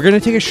 We're going to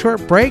take a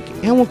short break,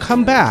 and we'll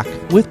come back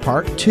with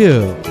part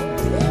two.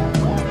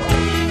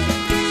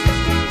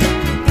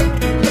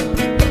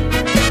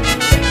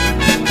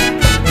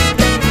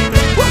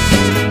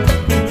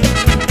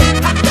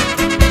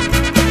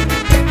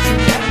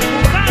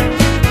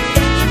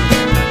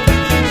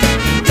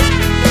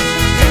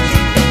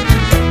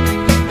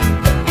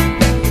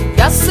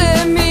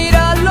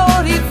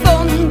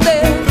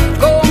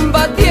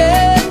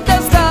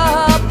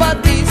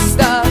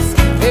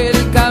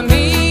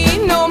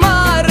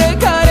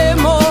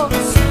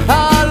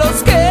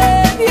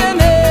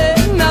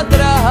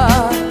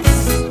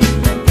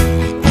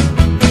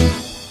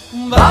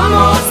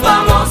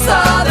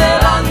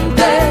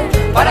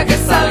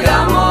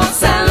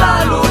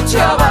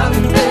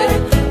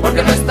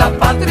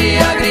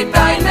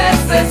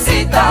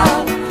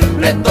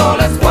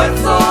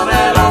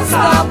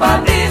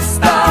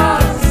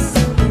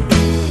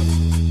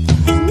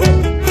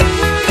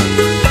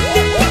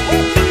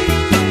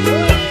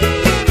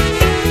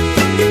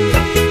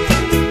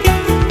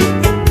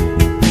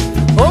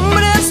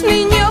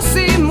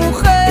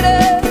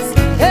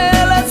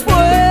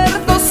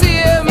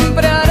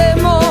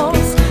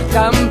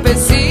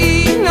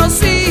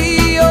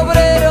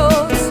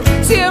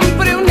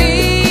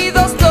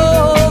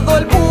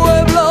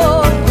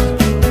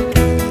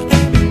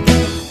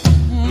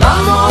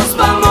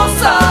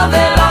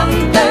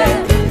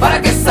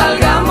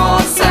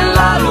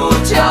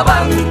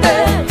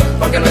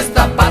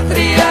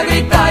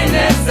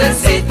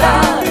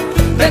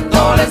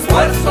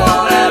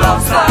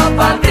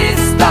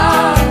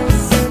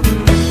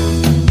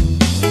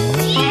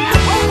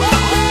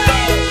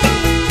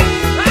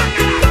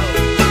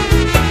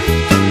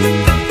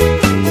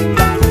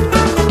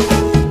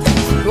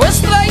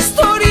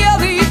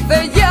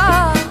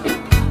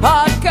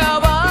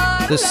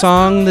 The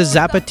song, the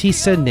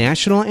Zapatista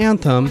National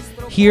Anthem,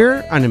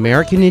 here on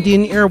American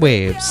Indian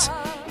Airwaves.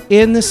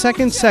 In the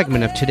second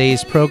segment of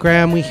today's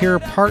program, we hear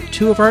part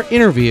two of our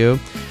interview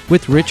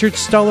with Richard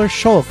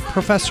Stoller-Schulk,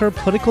 Professor of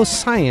Political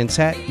Science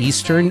at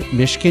Eastern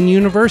Michigan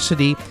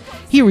University.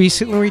 He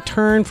recently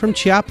returned from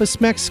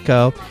Chiapas,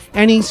 Mexico,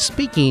 and he's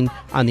speaking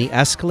on the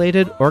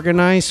escalated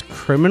organized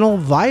criminal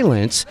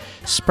violence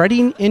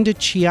spreading into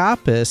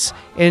Chiapas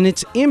and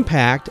its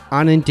impact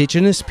on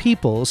indigenous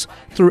peoples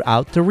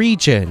throughout the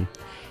region.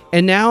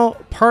 And now,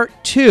 part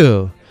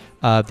two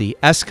of the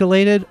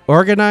escalated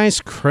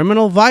organized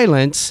criminal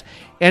violence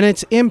and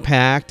its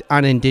impact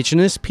on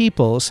indigenous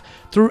peoples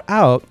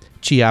throughout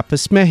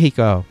Chiapas,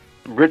 Mexico.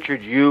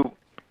 Richard, you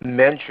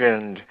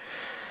mentioned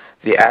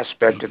the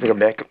aspect of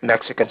the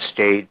Mexican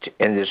state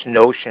and this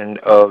notion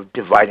of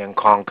divide and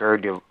conquer,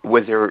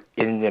 whether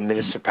in the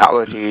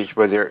municipalities,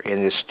 whether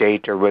in the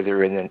state, or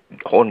whether in the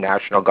whole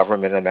national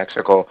government of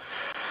Mexico.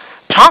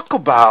 Talk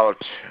about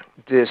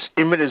this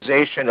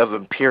immunization of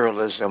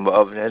imperialism,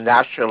 of the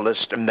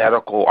nationalist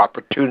medical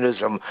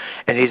opportunism,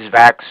 and these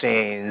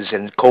vaccines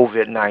and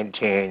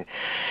COVID-19.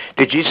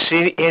 Did you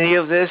see any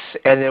of this?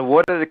 And then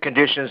what are the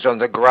conditions on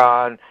the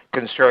ground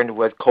concerned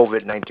with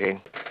COVID-19?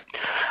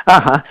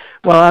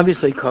 Well,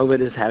 obviously, COVID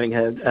is having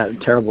a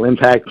terrible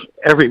impact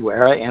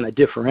everywhere, and a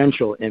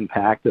differential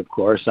impact, of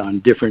course,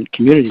 on different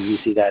communities. You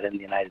see that in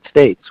the United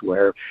States,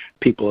 where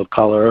people of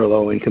color,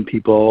 low-income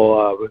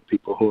people,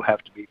 people who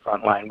have to be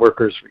frontline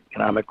workers for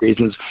economic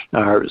reasons,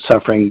 are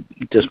suffering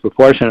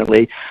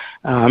disproportionately.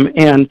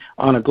 And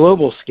on a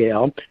global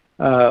scale,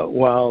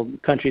 while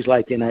countries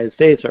like the United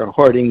States are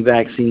hoarding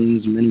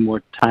vaccines many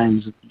more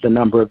times the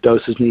number of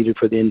doses needed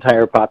for the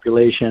entire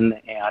population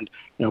and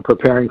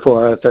preparing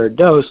for a third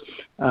dose,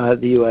 the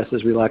U.S.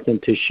 is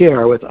reluctant to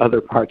share with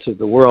other parts of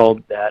the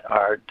world that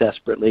are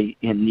desperately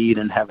in need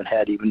and haven't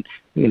had even,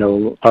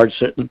 large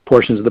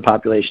portions of the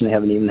population that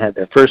haven't even had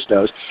their first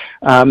dose.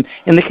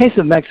 In the case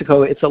of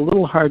Mexico, it's a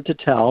little hard to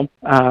tell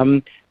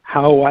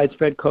how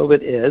widespread COVID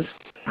is.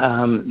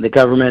 The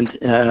government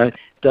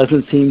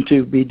doesn't seem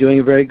to be doing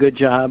a very good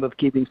job of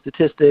keeping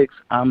statistics.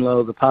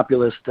 AMLO, the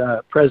populist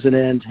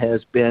president,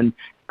 has been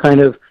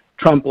kind of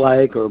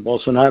Trump-like or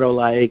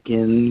Bolsonaro-like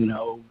in,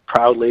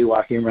 proudly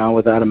walking around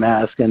without a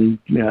mask and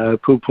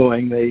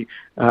poo-pooing the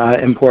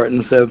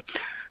importance of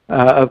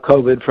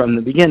COVID from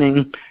the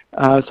beginning.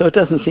 So it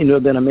doesn't seem to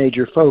have been a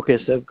major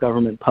focus of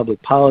government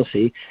public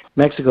policy.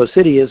 Mexico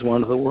City is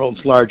one of the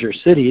world's larger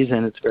cities,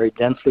 and it's very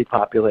densely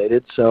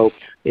populated, so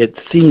it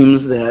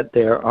seems that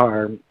there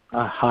are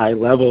high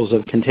levels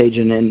of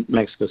contagion in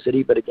Mexico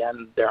City, but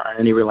again, there aren't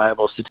any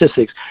reliable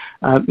statistics.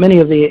 Many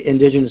of the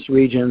indigenous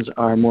regions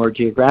are more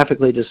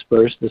geographically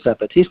dispersed. The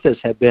Zapatistas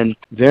have been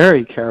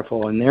very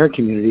careful in their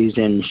communities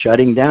in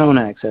shutting down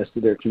access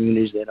to their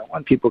communities. They don't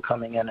want people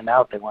coming in and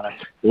out. They want to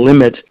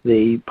limit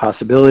the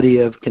possibility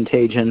of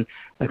contagion.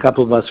 A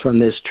couple of us from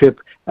this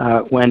trip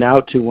went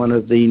out to one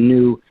of the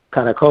new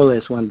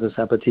Caracoles, one of the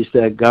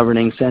Zapatista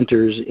governing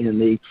centers in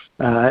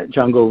the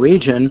Jungle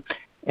region,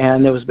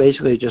 and there was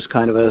basically just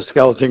kind of a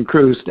skeleton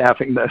crew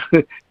staffing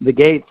the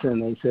gates,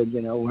 and they said,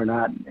 we're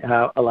not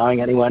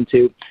allowing anyone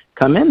to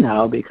come in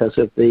now because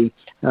of the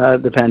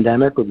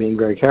pandemic. We're being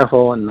very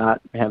careful and not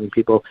having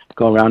people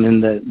go around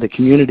in the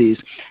communities.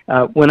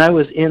 When I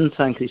was in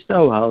San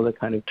Cristobal, the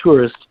kind of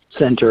tourist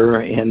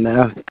center in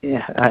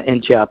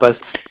Chiapas,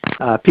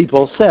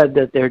 people said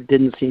that there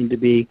didn't seem to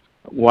be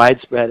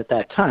widespread at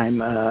that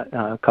time,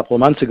 a couple of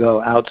months ago,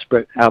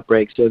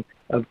 outbreaks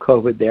of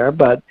COVID there,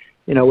 but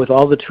with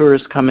all the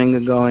tourists coming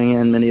and going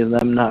in, many of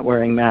them not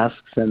wearing masks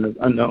and the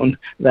unknown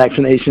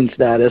vaccination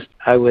status,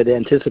 I would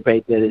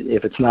anticipate that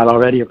if it's not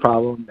already a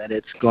problem, that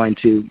it's going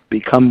to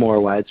become more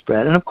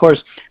widespread. And of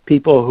course,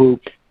 people who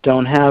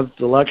don't have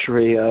the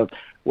luxury of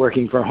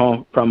working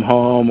from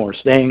home or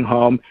staying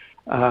home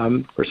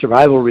for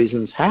survival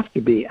reasons have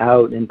to be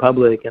out in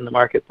public, in the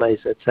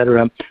marketplace,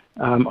 etc.,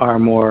 are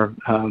more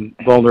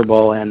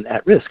vulnerable and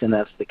at risk, and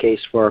that's the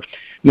case for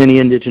many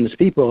indigenous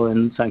people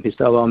in San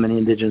Cristobal. Many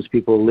indigenous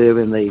people live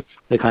in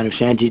the kind of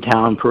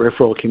shantytown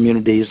peripheral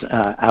communities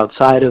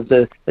outside of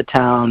the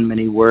town.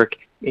 Many work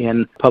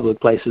in public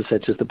places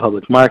such as the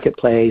public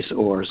marketplace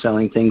or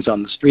selling things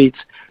on the streets.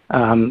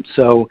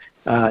 So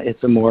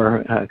it's a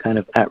more kind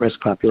of at-risk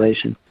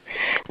population.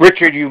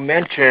 Richard, you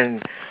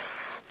mentioned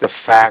the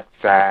fact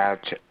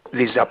that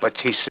the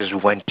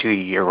Zapatistas went to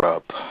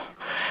Europe.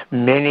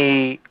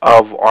 Many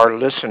of our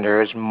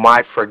listeners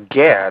might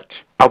forget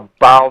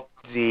about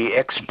the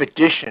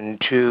expedition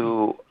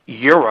to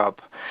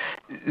Europe.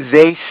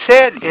 They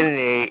said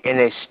in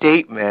a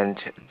statement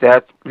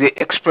that the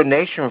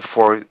explanation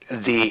for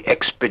the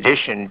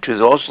expedition to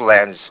those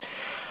lands,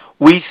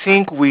 we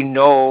think we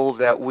know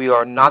that we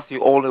are not the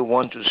only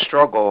ones to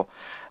struggle,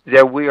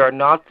 that we are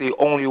not the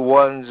only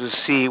ones to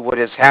see what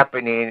is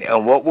happening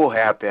and what will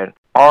happen.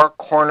 Our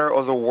corner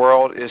of the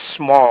world is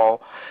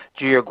small,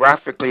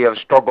 geographically, of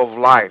struggle of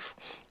life.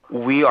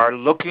 We are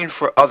looking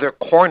for other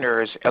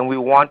corners, and we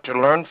want to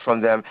learn from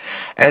them.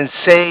 And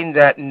saying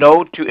that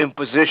no to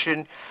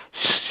imposition,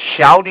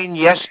 shouting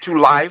yes to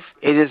life,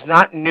 it is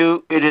not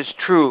new, it is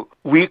true.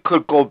 We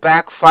could go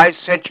back 5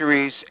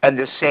 centuries and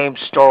the same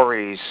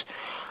stories.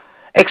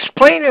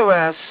 Explain to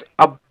us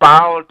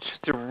about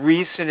the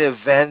recent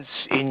events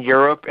in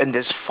Europe and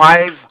this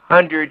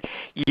 500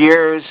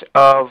 years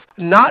of,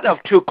 not of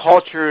two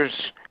cultures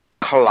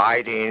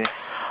colliding,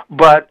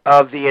 but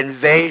of the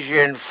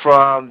invasion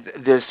from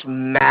this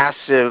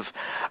massive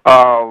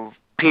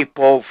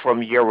people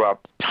from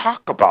Europe.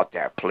 Talk about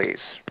that, please.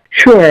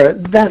 Sure.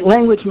 That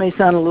language may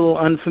sound a little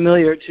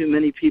unfamiliar to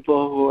many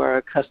people who are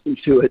accustomed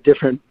to a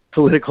different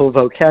political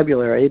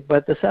vocabulary,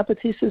 but the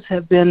Zapatistas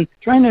have been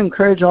trying to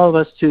encourage all of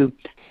us to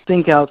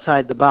think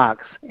outside the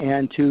box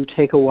and to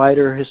take a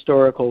wider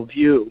historical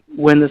view.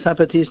 When the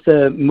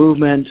Zapatista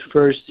movement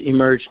first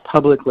emerged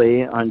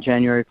publicly on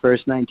January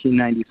 1st,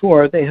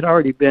 1994, they had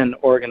already been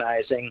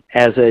organizing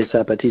as a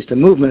Zapatista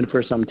movement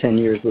for some 10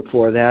 years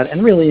before that,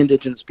 and really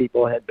indigenous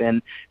people had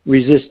been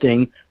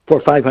resisting for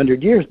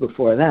 500 years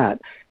before that.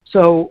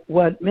 So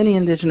what many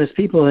indigenous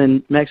people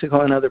in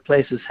Mexico and other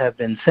places have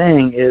been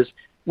saying is,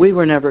 we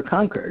were never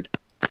conquered.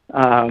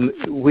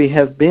 We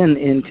have been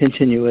in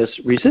continuous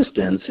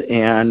resistance,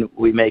 and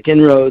we make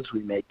inroads,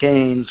 we make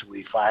gains,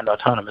 we find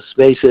autonomous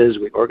spaces,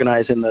 we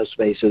organize in those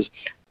spaces.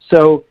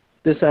 So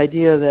this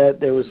idea that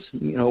there was,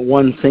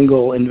 one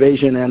single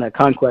invasion and a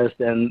conquest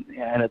and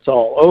it's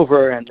all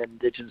over, and then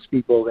indigenous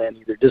people then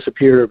either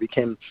disappeared or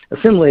became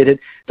assimilated,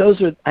 those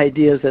are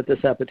ideas that the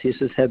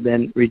Zapatistas have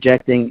been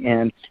rejecting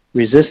and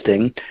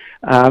resisting.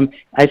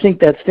 I think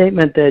that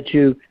statement that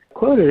you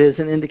quoted as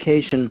an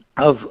indication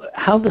of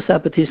how the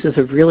Zapatistas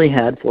have really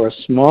had, for a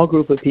small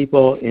group of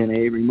people in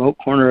a remote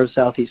corner of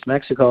southeast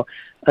Mexico,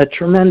 a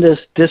tremendous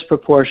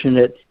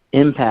disproportionate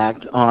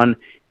impact on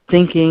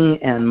thinking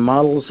and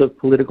models of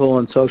political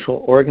and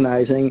social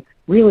organizing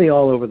really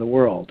all over the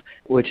world,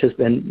 which has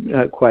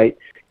been quite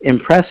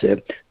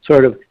impressive,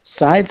 sort of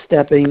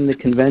sidestepping the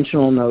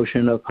conventional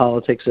notion of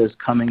politics as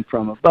coming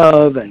from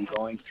above and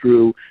going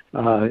through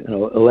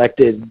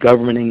elected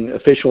governing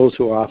officials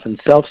who are often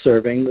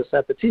self-serving. The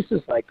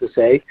Zapatistas like to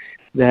say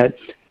that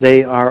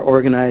they are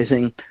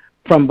organizing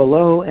from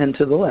below and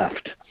to the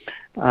left.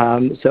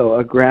 So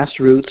a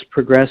grassroots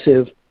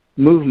progressive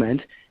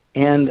movement.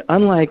 And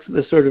unlike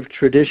the sort of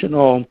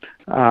traditional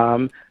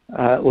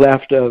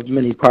left of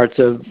many parts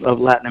of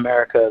Latin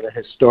America, the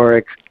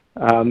historic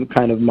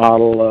kind of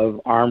model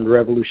of armed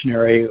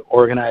revolutionary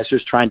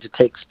organizers trying to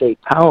take state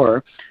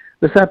power,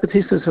 the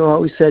Zapatistas have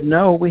always said,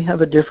 no, we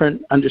have a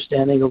different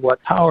understanding of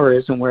what power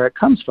is and where it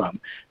comes from.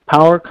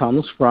 Power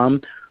comes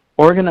from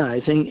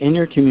organizing in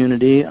your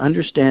community,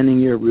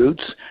 understanding your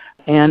roots,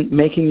 and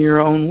making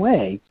your own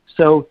way.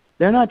 So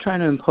they're not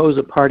trying to impose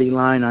a party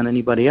line on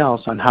anybody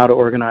else on how to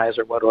organize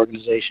or what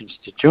organizations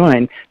to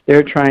join.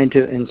 They're trying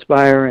to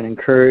inspire and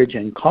encourage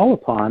and call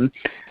upon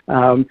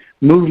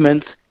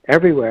movements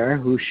everywhere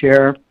who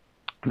share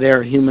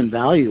their human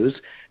values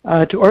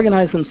to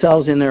organize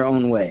themselves in their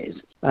own ways.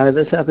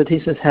 The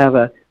Zapatistas have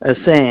a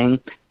saying,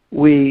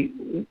 we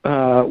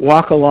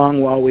walk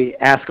along while we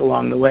ask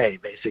along the way,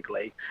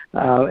 basically.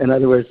 In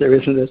other words, there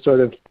isn't a sort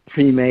of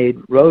pre-made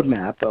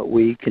roadmap, but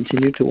we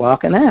continue to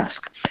walk and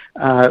ask.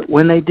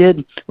 When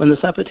the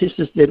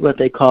Zapatistas did what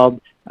they called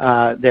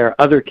their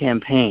other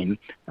campaign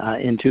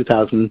in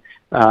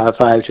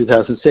 2005,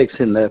 2006,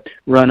 in the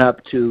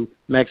run-up to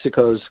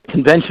Mexico's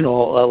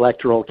conventional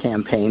electoral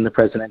campaign, the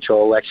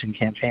presidential election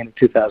campaign of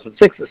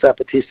 2006, the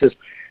Zapatistas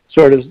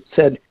sort of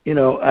said,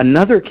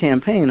 another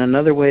campaign,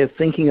 another way of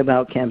thinking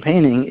about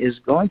campaigning is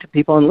going to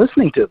people and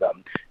listening to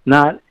them,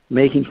 not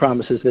making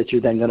promises that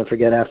you're then going to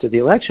forget after the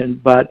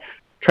election, but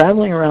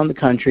traveling around the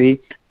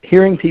country,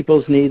 hearing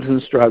people's needs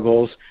and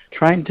struggles,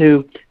 trying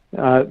to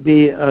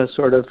be a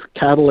sort of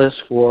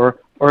catalyst for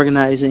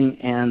organizing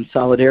and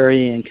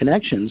solidarity and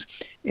connections.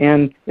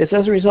 And it's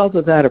as a result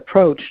of that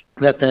approach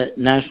that the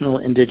National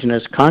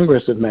Indigenous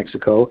Congress of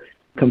Mexico,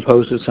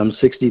 composed of some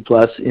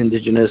 60-plus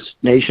indigenous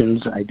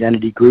nations,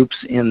 identity groups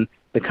in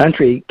the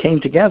country, came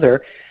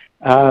together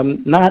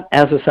not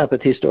as a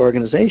Zapatista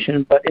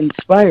organization, but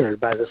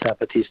inspired by the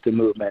Zapatista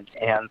movement.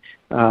 And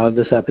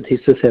the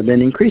Zapatistas have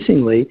been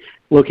increasingly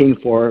looking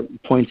for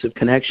points of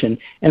connection.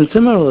 And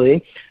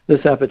similarly, the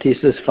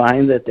Zapatistas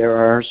find that there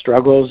are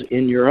struggles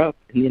in Europe,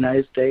 in the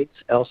United States,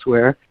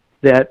 elsewhere,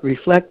 that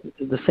reflect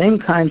the same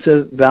kinds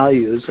of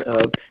values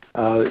of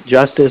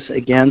justice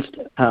against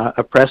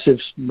oppressive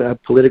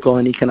political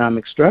and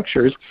economic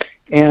structures,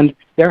 and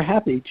they're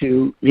happy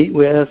to meet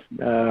with,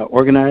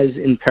 organize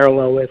in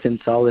parallel with, in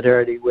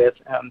solidarity with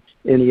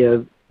any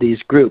of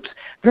these groups.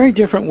 Very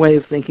different way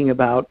of thinking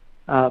about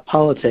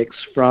politics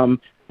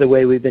from the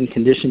way we've been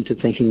conditioned to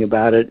thinking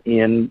about it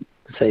in,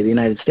 say, the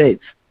United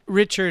States.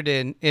 Richard,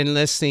 in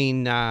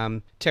listening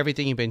to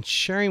everything you've been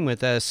sharing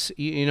with us,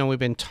 we've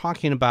been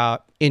talking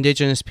about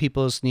indigenous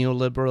peoples,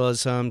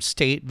 neoliberalism,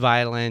 state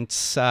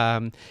violence,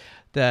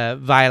 the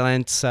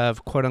violence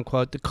of, quote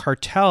unquote, the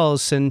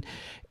cartels. And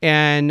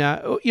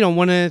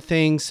one of the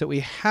things that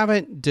we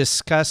haven't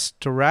discussed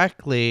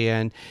directly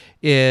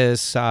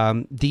is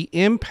the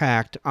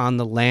impact on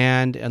the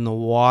land and the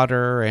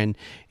water and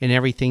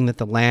everything that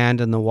the land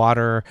and the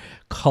water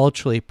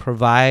culturally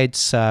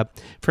provides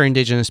for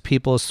indigenous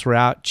peoples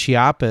throughout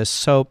Chiapas.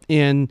 So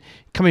in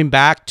coming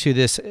back to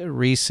this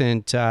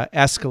recent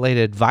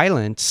escalated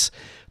violence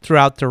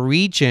throughout the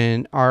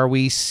region, are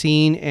we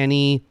seeing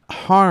any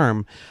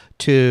harm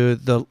to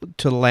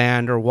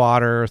land or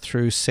water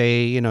through,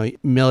 say,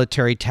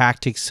 military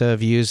tactics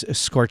of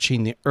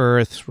scorching the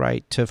earth,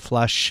 right, to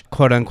flush,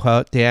 quote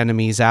unquote, the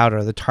enemies out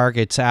or the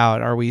targets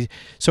out? Are we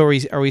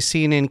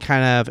seeing in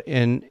kind of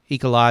in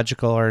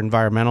ecological or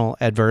environmental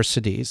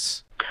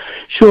adversities?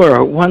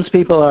 Sure. Once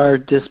people are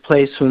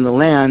displaced from the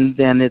land,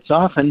 then it's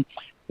often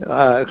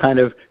a kind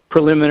of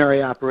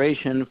preliminary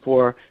operation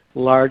for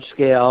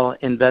large-scale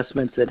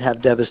investments that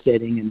have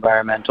devastating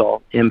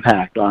environmental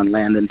impact on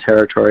land and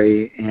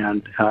territory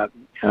and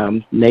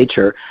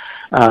nature,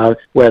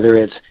 whether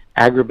it's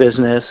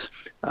agribusiness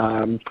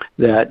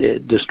that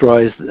it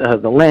destroys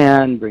the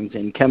land, brings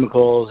in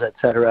chemicals,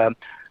 etc.,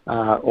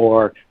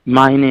 or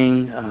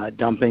mining,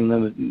 dumping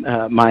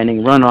the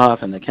mining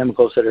runoff and the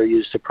chemicals that are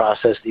used to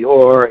process the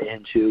ore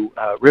into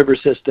river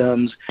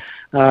systems,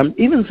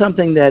 even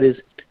something that is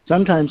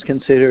sometimes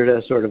considered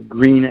a sort of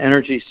green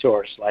energy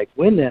source like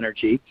wind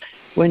energy.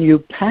 When you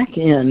pack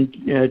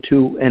in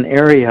to an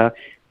area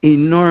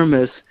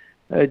enormous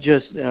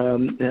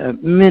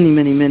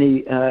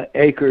many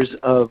acres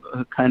of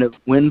kind of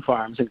wind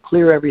farms and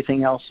clear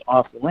everything else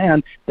off the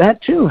land,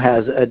 that too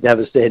has a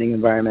devastating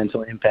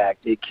environmental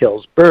impact. It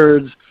kills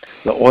birds.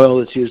 The oil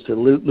that's used to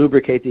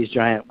lubricate these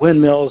giant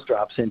windmills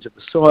drops into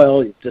the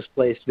soil. You've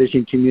displaced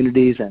fishing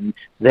communities, and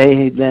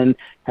they then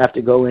have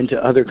to go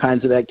into other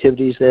kinds of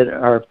activities that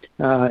are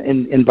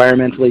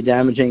environmentally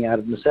damaging out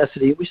of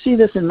necessity. We see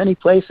this in many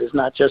places,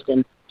 not just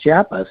in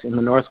Chiapas, in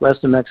the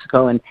northwest of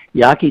Mexico and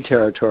Yaqui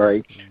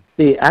territory.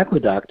 The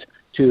aqueduct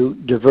to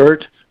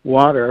divert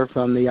water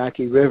from the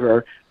Yaqui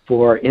River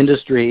for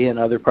industry in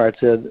other parts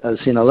of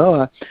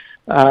Sinaloa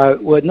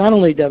would not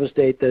only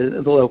devastate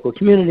the local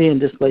community and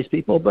displace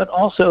people, but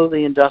also the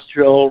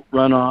industrial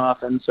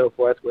runoff and so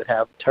forth would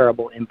have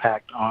terrible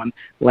impact on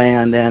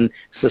land and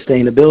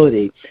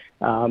sustainability.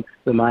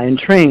 The Mayan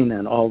train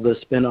and all the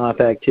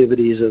spin-off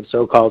activities of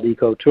so-called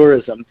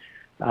ecotourism.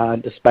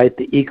 Despite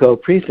the eco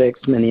prefix,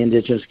 many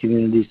indigenous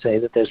communities say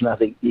that there's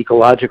nothing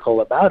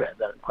ecological about it.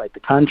 Quite the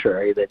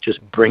contrary, that just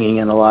bringing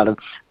in a lot of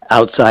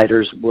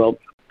outsiders will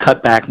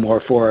cut back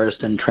more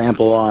forest and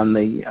trample on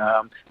the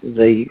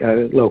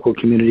local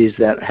communities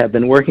that have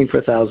been working for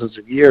thousands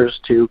of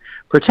years to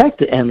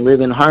protect and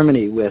live in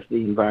harmony with the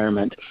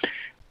environment.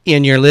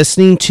 And you're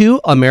listening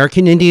to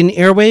American Indian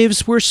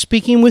Airwaves. We're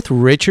speaking with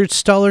Richard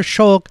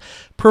Stoller-Scholk,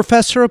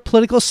 professor of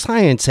political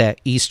science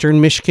at Eastern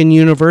Michigan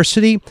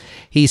University.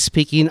 He's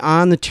speaking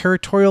on the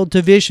territorial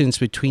divisions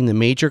between the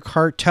major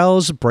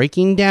cartels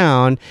breaking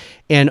down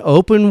and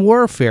open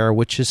warfare,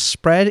 which has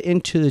spread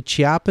into the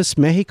Chiapas,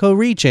 Mexico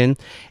region,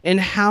 and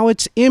how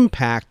it's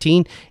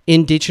impacting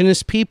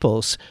indigenous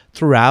peoples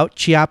throughout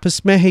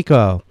Chiapas,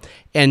 Mexico.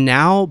 And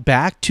now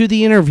back to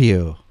the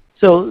interview.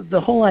 So the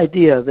whole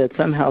idea that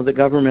somehow the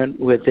government,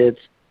 with its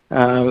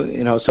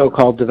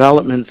so-called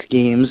development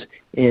schemes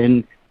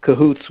in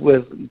cahoots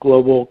with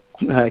global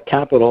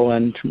capital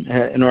and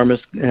enormous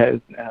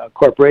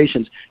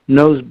corporations,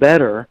 knows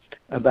better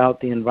about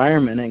the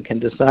environment and can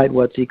decide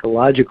what's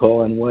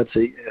ecological and what's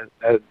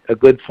a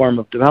good form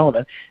of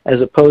development,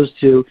 as opposed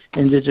to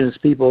indigenous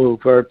people who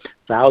for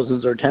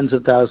thousands or tens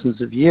of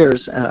thousands of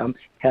years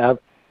have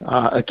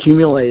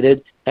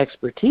accumulated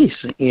expertise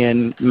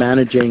in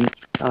managing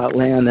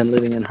land and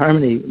living in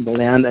harmony with the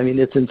land. I mean,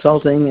 it's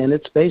insulting, and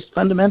it's based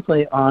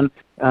fundamentally on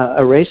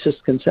a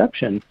racist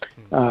conception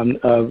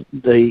of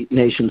the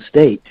nation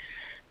state.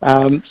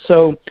 And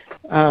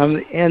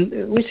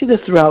we see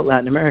this throughout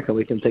Latin America.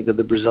 We can think of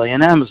the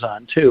Brazilian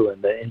Amazon, too,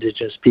 and the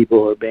indigenous people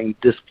who are being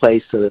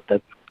displaced so that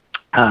the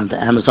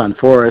Amazon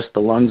forest,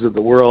 the lungs of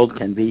the world,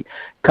 can be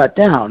cut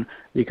down,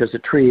 because a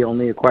tree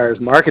only acquires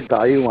market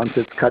value once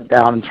it's cut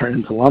down and turned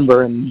into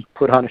lumber and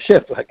put on a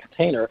ship, a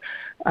container.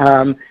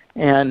 And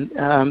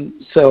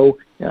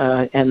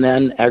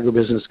then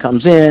agribusiness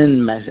comes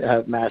in,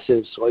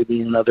 massive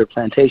soybean and other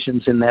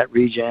plantations in that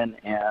region,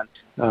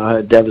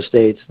 and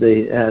devastates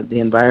the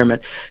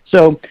environment.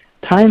 So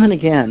time and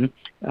again,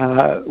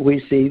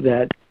 we see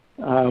that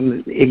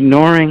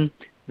ignoring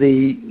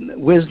the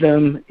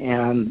wisdom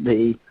and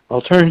the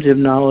alternative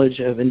knowledge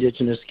of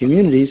indigenous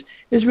communities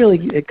is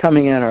really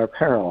coming at our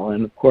peril.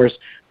 And of course,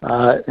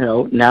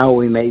 now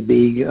we may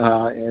be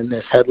in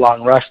this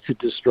headlong rush to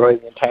destroy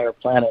the entire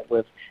planet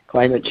with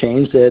climate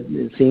change that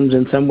it seems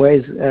in some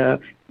ways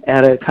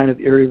at a kind of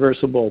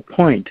irreversible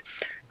point.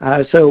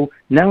 So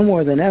now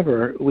more than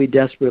ever, we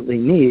desperately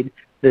need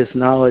this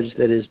knowledge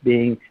that is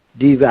being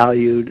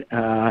devalued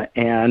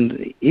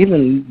and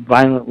even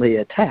violently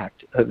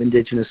attacked of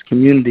indigenous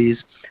communities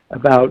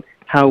about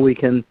how we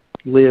can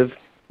live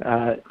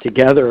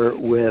together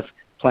with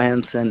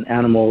plants and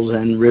animals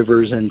and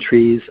rivers and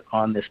trees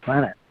on this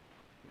planet.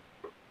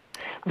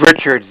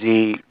 Richard,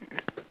 the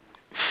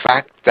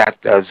fact that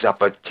the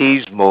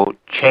Zapatismo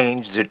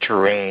changed the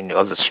terrain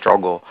of the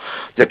struggle,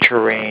 the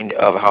terrain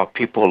of how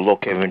people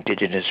look at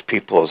indigenous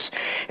peoples,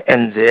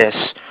 and this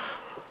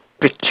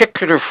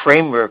particular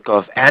framework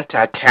of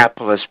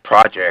anti-capitalist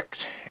project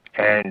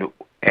and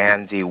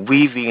the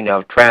weaving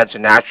of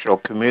transnational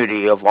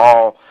community of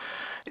all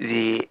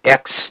the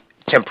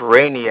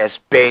extemporaneous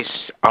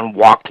based on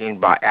walking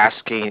by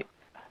asking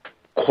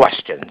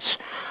questions,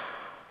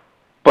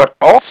 but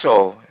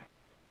also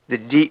the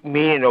deep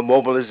meaning of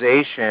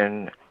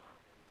mobilization,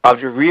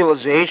 of the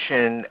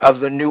realization of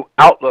the new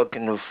outlook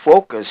and the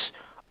focus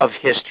of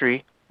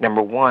history,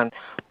 number one,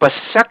 but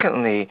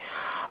secondly,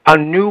 a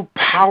new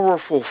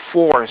powerful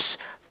force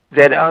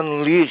that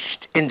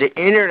unleashed in the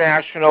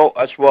international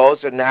as well as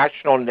the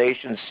national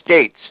nation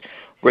states,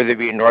 whether it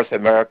be North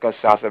America,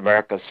 South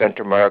America,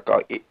 Central America,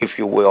 if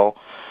you will,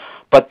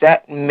 but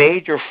that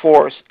major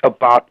force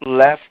about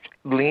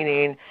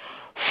left-leaning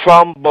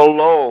from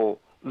below,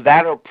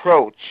 that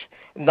approach,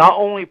 not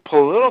only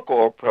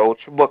political approach,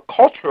 but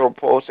cultural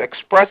approach,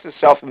 expressed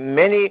itself in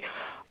many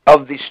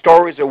of the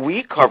stories that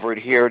we covered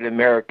here at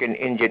American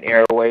Indian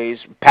Airways,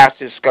 past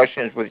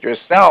discussions with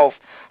yourself.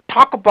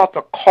 Talk about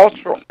the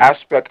cultural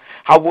aspect,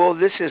 how well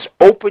this is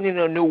opening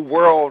a new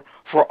world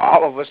for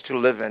all of us to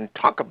live in.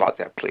 Talk about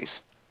that, please.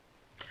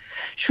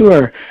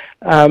 Sure.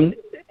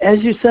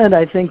 As you said,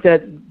 I think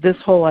that this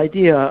whole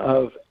idea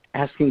of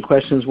asking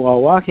questions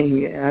while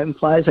walking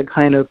implies a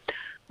kind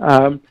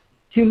of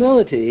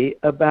humility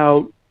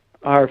about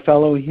our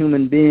fellow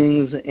human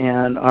beings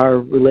and our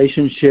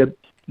relationship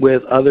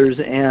with others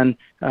and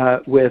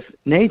with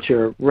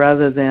nature,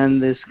 rather than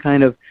this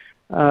kind of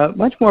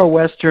much more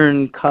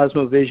Western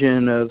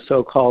cosmovision of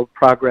so-called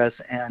progress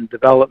and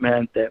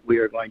development, that we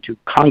are going to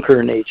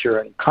conquer nature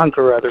and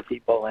conquer other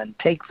people and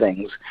take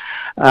things.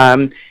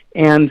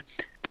 And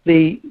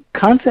the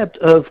concept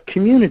of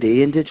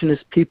community, indigenous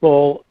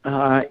people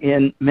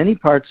in many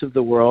parts of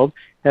the world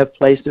have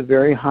placed a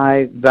very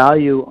high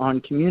value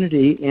on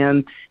community,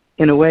 and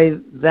in a way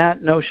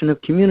that notion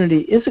of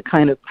community is a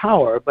kind of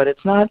power, but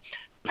it's not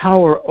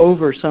power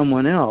over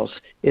someone else.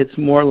 It's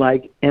more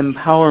like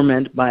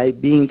empowerment by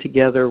being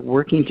together,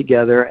 working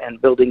together,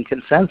 and building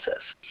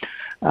consensus.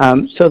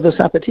 So the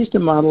Zapatista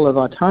model of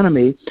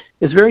autonomy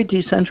is very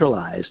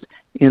decentralized.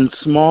 In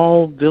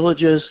small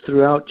villages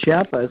throughout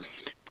Chiapas,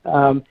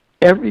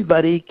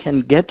 everybody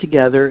can get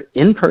together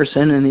in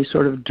person in these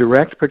sort of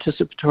direct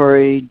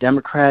participatory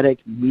democratic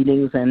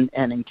meetings and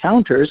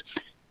encounters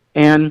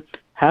and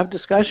have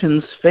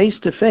discussions face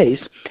to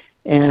face.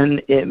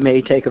 And it may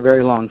take a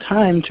very long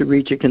time to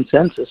reach a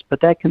consensus,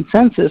 but that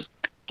consensus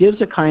gives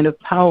a kind of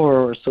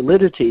power or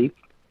solidity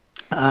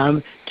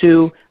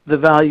to the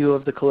value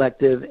of the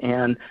collective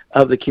and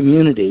of the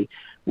community.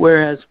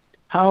 Whereas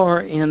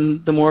power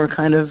in the more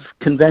kind of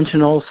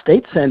conventional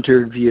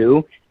state-centered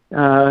view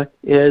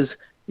is,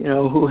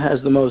 who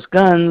has the most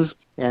guns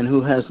and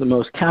who has the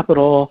most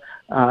capital,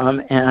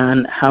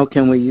 and how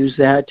can we use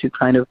that to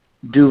kind of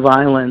do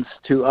violence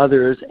to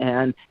others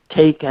and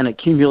take and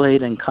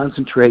accumulate and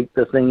concentrate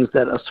the things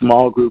that a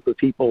small group of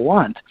people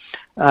want.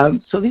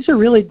 So these are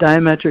really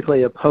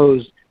diametrically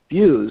opposed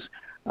views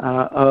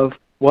of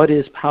what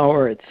is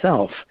power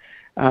itself.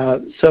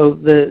 So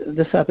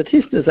the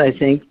Zapatistas, I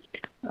think,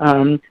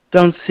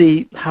 don't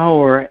see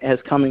power as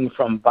coming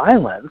from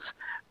violence,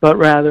 but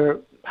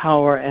rather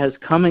power as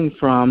coming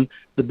from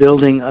the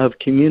building of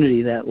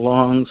community, that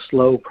long,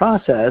 slow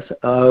process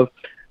of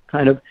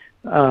kind of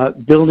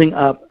building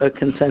up a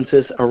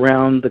consensus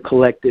around the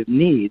collective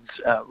needs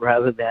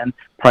rather than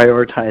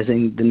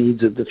prioritizing the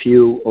needs of the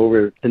few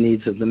over the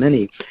needs of the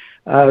many.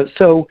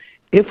 So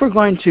if we're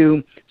going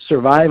to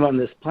survive on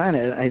this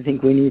planet, I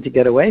think we need to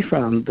get away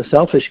from the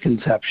selfish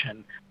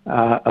conception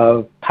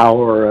of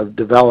power, of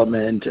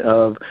development,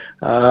 of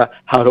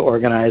how to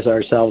organize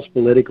ourselves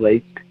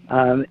politically,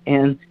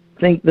 and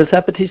think the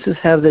Zapatistas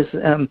have this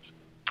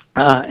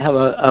have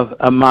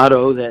a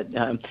motto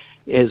that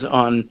is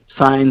on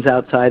signs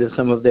outside of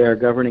some of their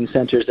governing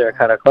centers, their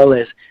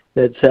caracoles,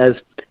 that says,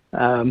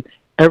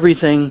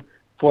 everything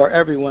for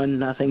everyone,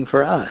 nothing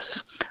for us.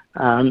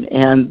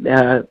 And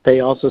they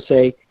also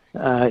say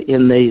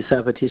in the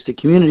Zapatista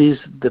communities,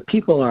 the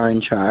people are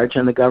in charge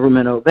and the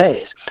government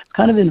obeys,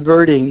 kind of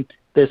inverting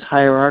this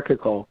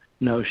hierarchical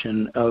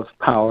notion of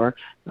power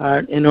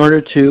in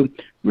order to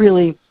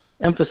really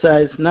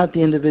emphasize not the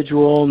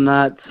individual,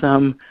 not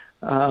some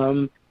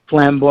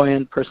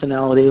flamboyant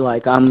personality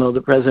like AMLO,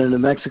 the president of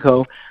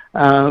Mexico,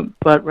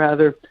 but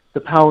rather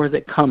the power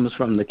that comes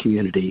from the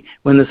community.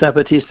 When the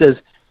Zapatistas,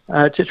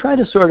 to try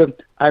to sort of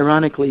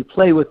ironically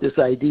play with this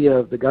idea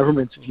of the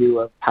government's view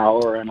of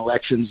power and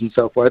elections and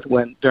so forth,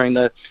 when during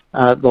the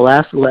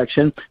last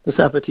election, the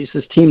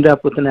Zapatistas teamed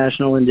up with the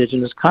National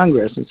Indigenous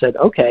Congress and said,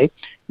 okay,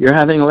 you're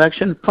having an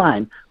election?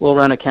 Fine, we'll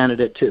run a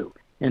candidate too,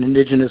 an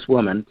indigenous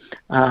woman,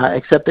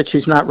 except that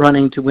she's not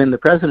running to win the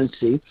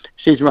presidency.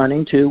 She's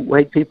running to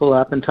wake people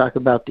up and talk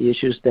about the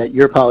issues that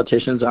your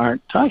politicians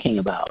aren't talking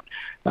about.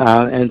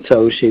 And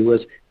so she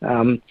was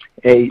a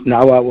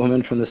Nahua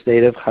woman from the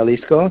state of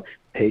Jalisco,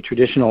 a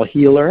traditional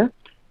healer,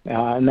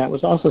 and that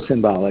was also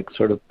symbolic,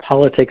 sort of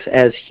politics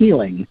as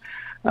healing,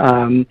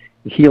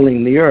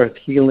 healing the earth,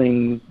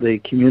 healing the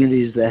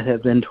communities that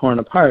have been torn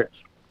apart.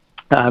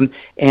 By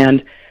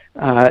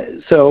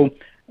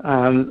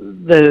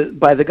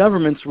the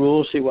government's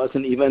rules, she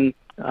wasn't even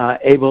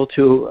able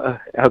to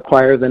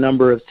acquire the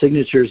number of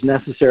signatures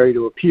necessary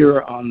to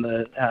appear on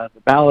the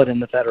ballot in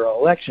the federal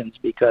elections,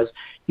 because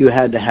you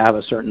had to have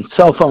a certain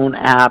cell phone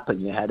app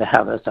and you had to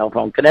have a cell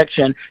phone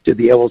connection to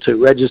be able to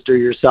register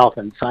yourself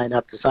and sign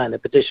up to sign the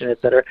petition,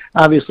 etc.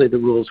 Obviously, the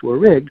rules were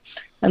rigged.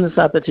 And the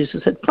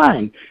Zapatistas said,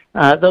 fine,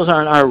 those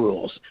aren't our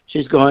rules.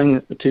 She's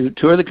going to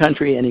tour the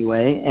country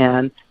anyway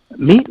and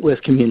meet with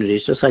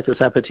communities, just like the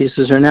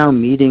Zapatistas are now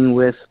meeting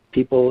with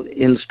people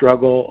in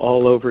struggle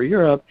all over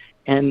Europe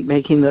and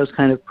making those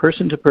kind of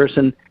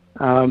person-to-person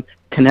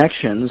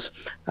connections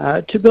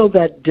to build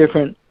that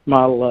different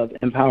model of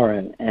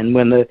empowerment. And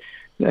when the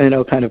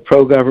kind of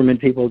pro-government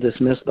people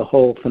dismiss the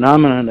whole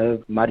phenomenon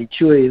of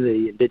Marichui,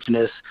 the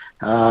indigenous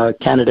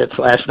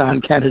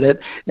candidate/non-candidate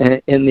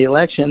in the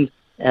elections,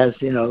 as,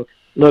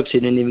 look, she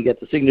didn't even get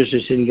the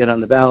signatures, she didn't get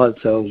on the ballot,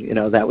 so,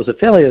 that was a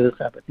failure. The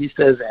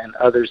Zapatistas and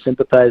other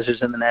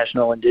sympathizers in the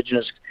National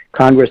Indigenous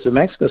Congress of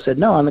Mexico said,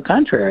 no, on the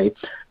contrary,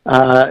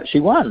 she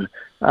won.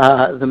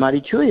 The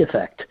Marichui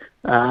effect.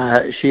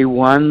 She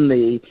won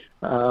the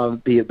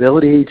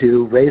ability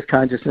to raise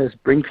consciousness,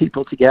 bring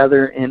people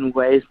together in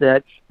ways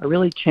that are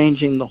really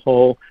changing the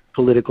whole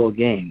political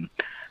game.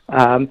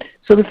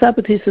 So the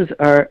Zapatistas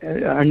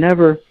are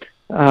never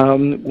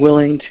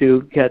willing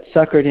to get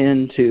suckered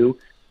into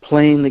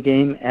playing the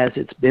game as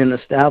it's been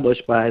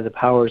established by the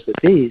powers that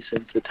be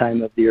since the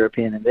time of the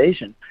European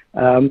invasion.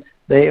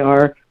 They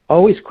are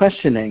always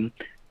questioning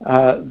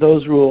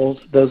those rules,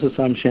 those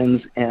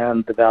assumptions,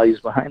 and the values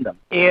behind them.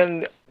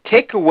 And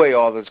take away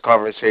all this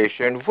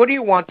conversation. What do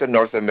you want the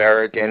North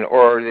American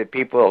or the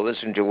people that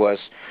listen to us,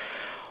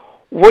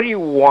 what do you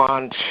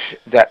want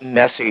that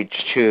message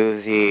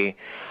to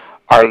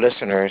our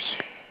listeners?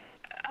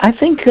 I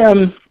think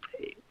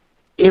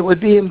it would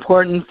be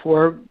important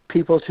for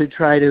people to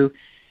try to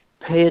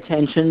pay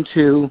attention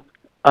to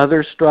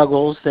other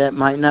struggles that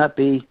might not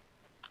be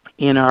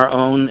in our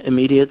own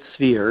immediate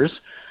spheres.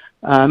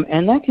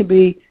 And that could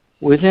be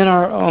within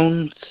our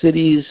own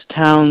cities,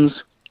 towns,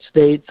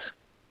 states,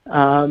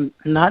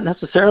 not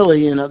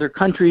necessarily in other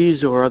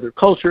countries or other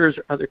cultures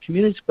or other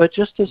communities, but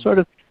just to sort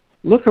of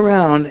look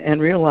around and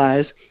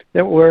realize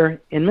that we're,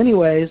 in many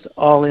ways,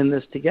 all in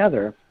this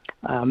together,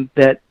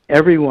 that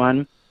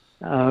everyone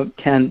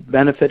can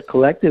benefit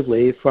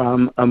collectively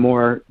from a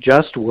more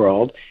just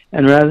world.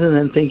 And rather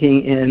than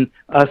thinking in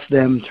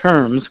us-them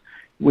terms,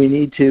 we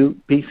need to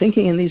be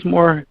thinking in these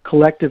more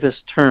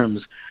collectivist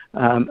terms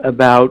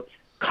about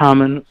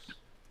common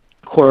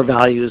core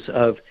values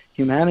of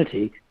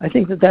humanity. I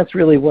think that that's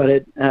really what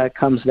it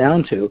comes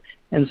down to.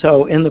 And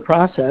so in the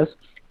process,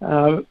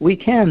 we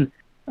can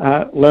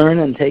learn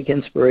and take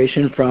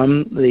inspiration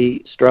from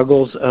the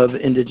struggles of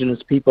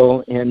indigenous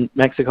people in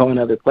Mexico and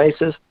other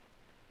places.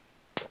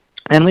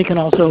 And we can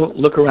also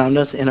look around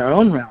us in our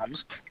own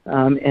realms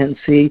and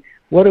see,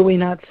 what are we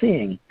not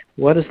seeing?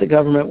 What does the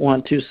government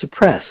want to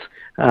suppress?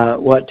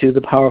 What do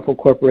the powerful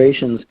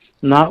corporations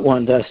not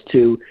want us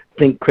to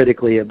think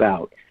critically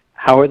about?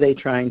 How are they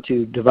trying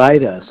to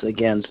divide us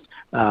against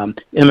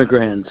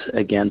immigrants,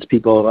 against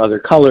people of other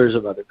colors,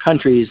 of other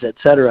countries,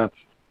 etc.?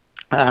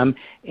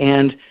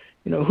 And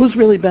who's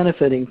really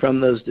benefiting from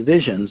those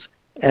divisions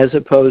as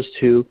opposed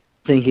to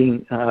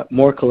thinking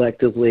more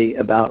collectively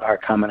about our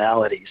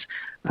commonalities?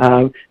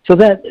 So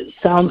that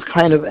sounds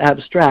kind of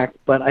abstract,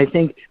 but I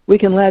think we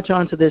can latch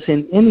onto this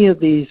in any of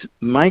these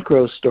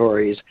micro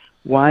stories.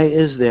 Why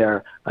is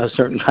there a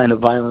certain kind of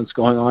violence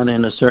going on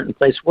in a certain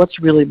place? What's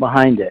really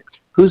behind it?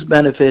 Who's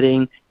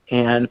benefiting,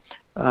 and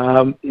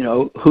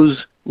who's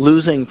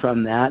losing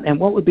from that? And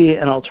what would be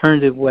an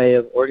alternative way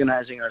of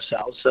organizing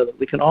ourselves so that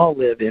we can all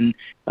live in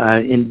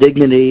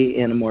dignity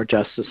in a more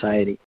just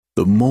society?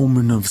 The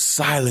moment of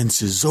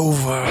silence is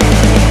over.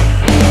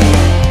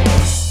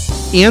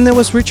 And that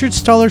was Richard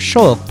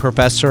Stoller-Schulk,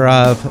 professor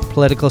of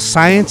political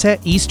science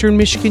at Eastern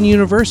Michigan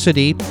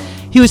University.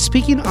 He was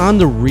speaking on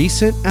the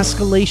recent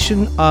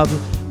escalation of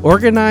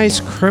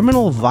organized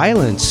criminal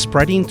violence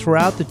spreading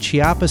throughout the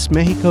Chiapas,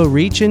 Mexico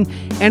region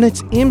and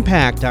its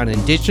impact on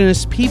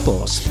indigenous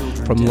peoples,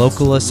 from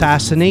local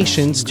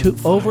assassinations to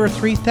over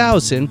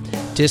 3,000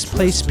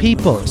 displaced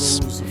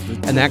peoples.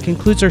 And that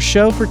concludes our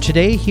show for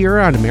today here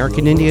on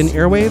American Indian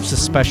Airwaves. A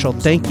special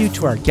thank you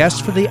to our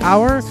guest for the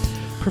hour,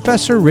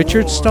 Professor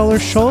Richard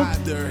Stoller-Schulk.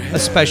 A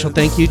special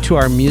thank you to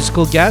our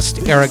musical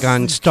guest,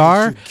 Aragon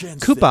Star,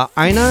 Kupa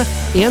Aina,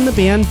 and the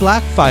band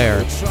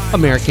Blackfire.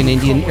 American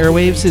Indian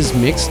Airwaves is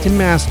mixed and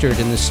mastered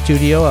in the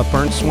studio at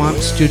Burnt Swamp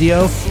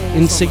Studio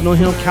in Signal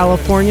Hill,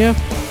 California.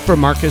 For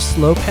Marcus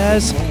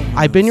Lopez,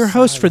 I've been your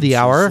host for the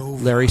hour,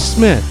 Larry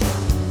Smith.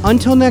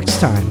 Until next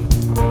time.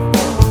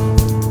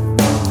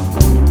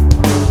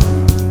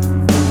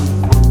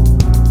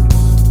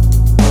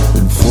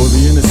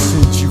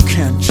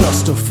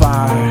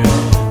 Justify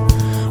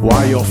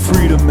why your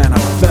freedom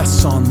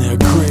manifests on their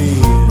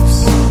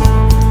graves,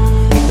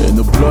 and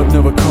the blood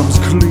never comes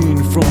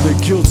clean from their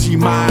guilty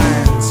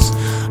minds,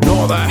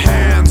 nor the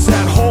hands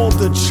that hold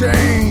the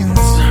chains.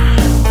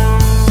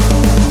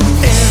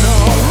 In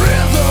a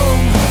rhythm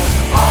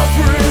of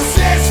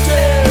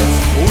resistance,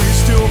 we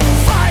still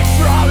fight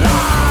for our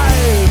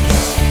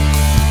lives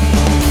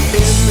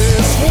in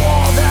this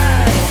war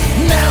that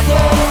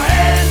never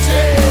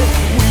ended.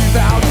 We've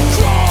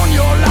outgrown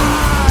your lives.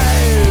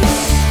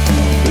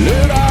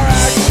 Let our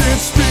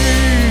actions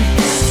speak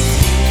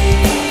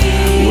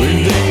when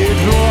they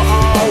ignore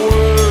our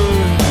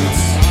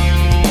words.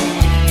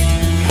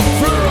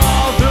 For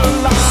all the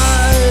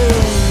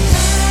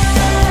lives,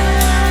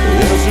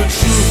 there's a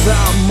truth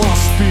that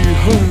must be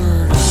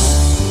heard.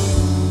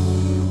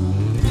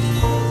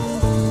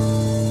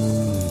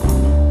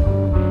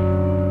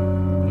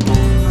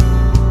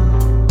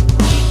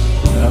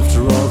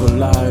 After all the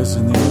lies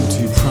and the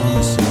empty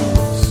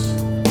promises,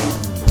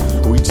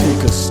 we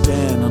take a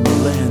stand on the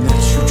land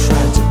that you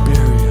tried to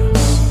bury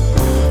us.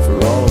 For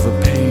all the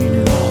pain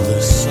and all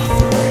the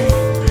suffering,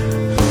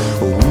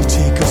 we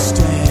take a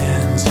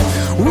stand.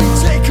 We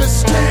take a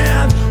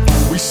stand.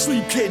 We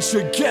sleep caged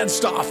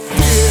against our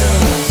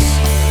fears,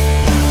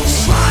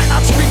 try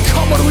not to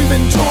become what we've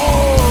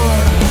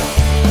endured,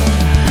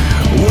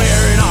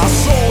 wearing our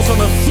souls on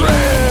the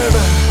thread.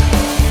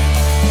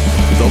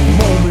 The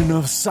moment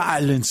of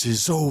silence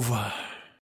is over.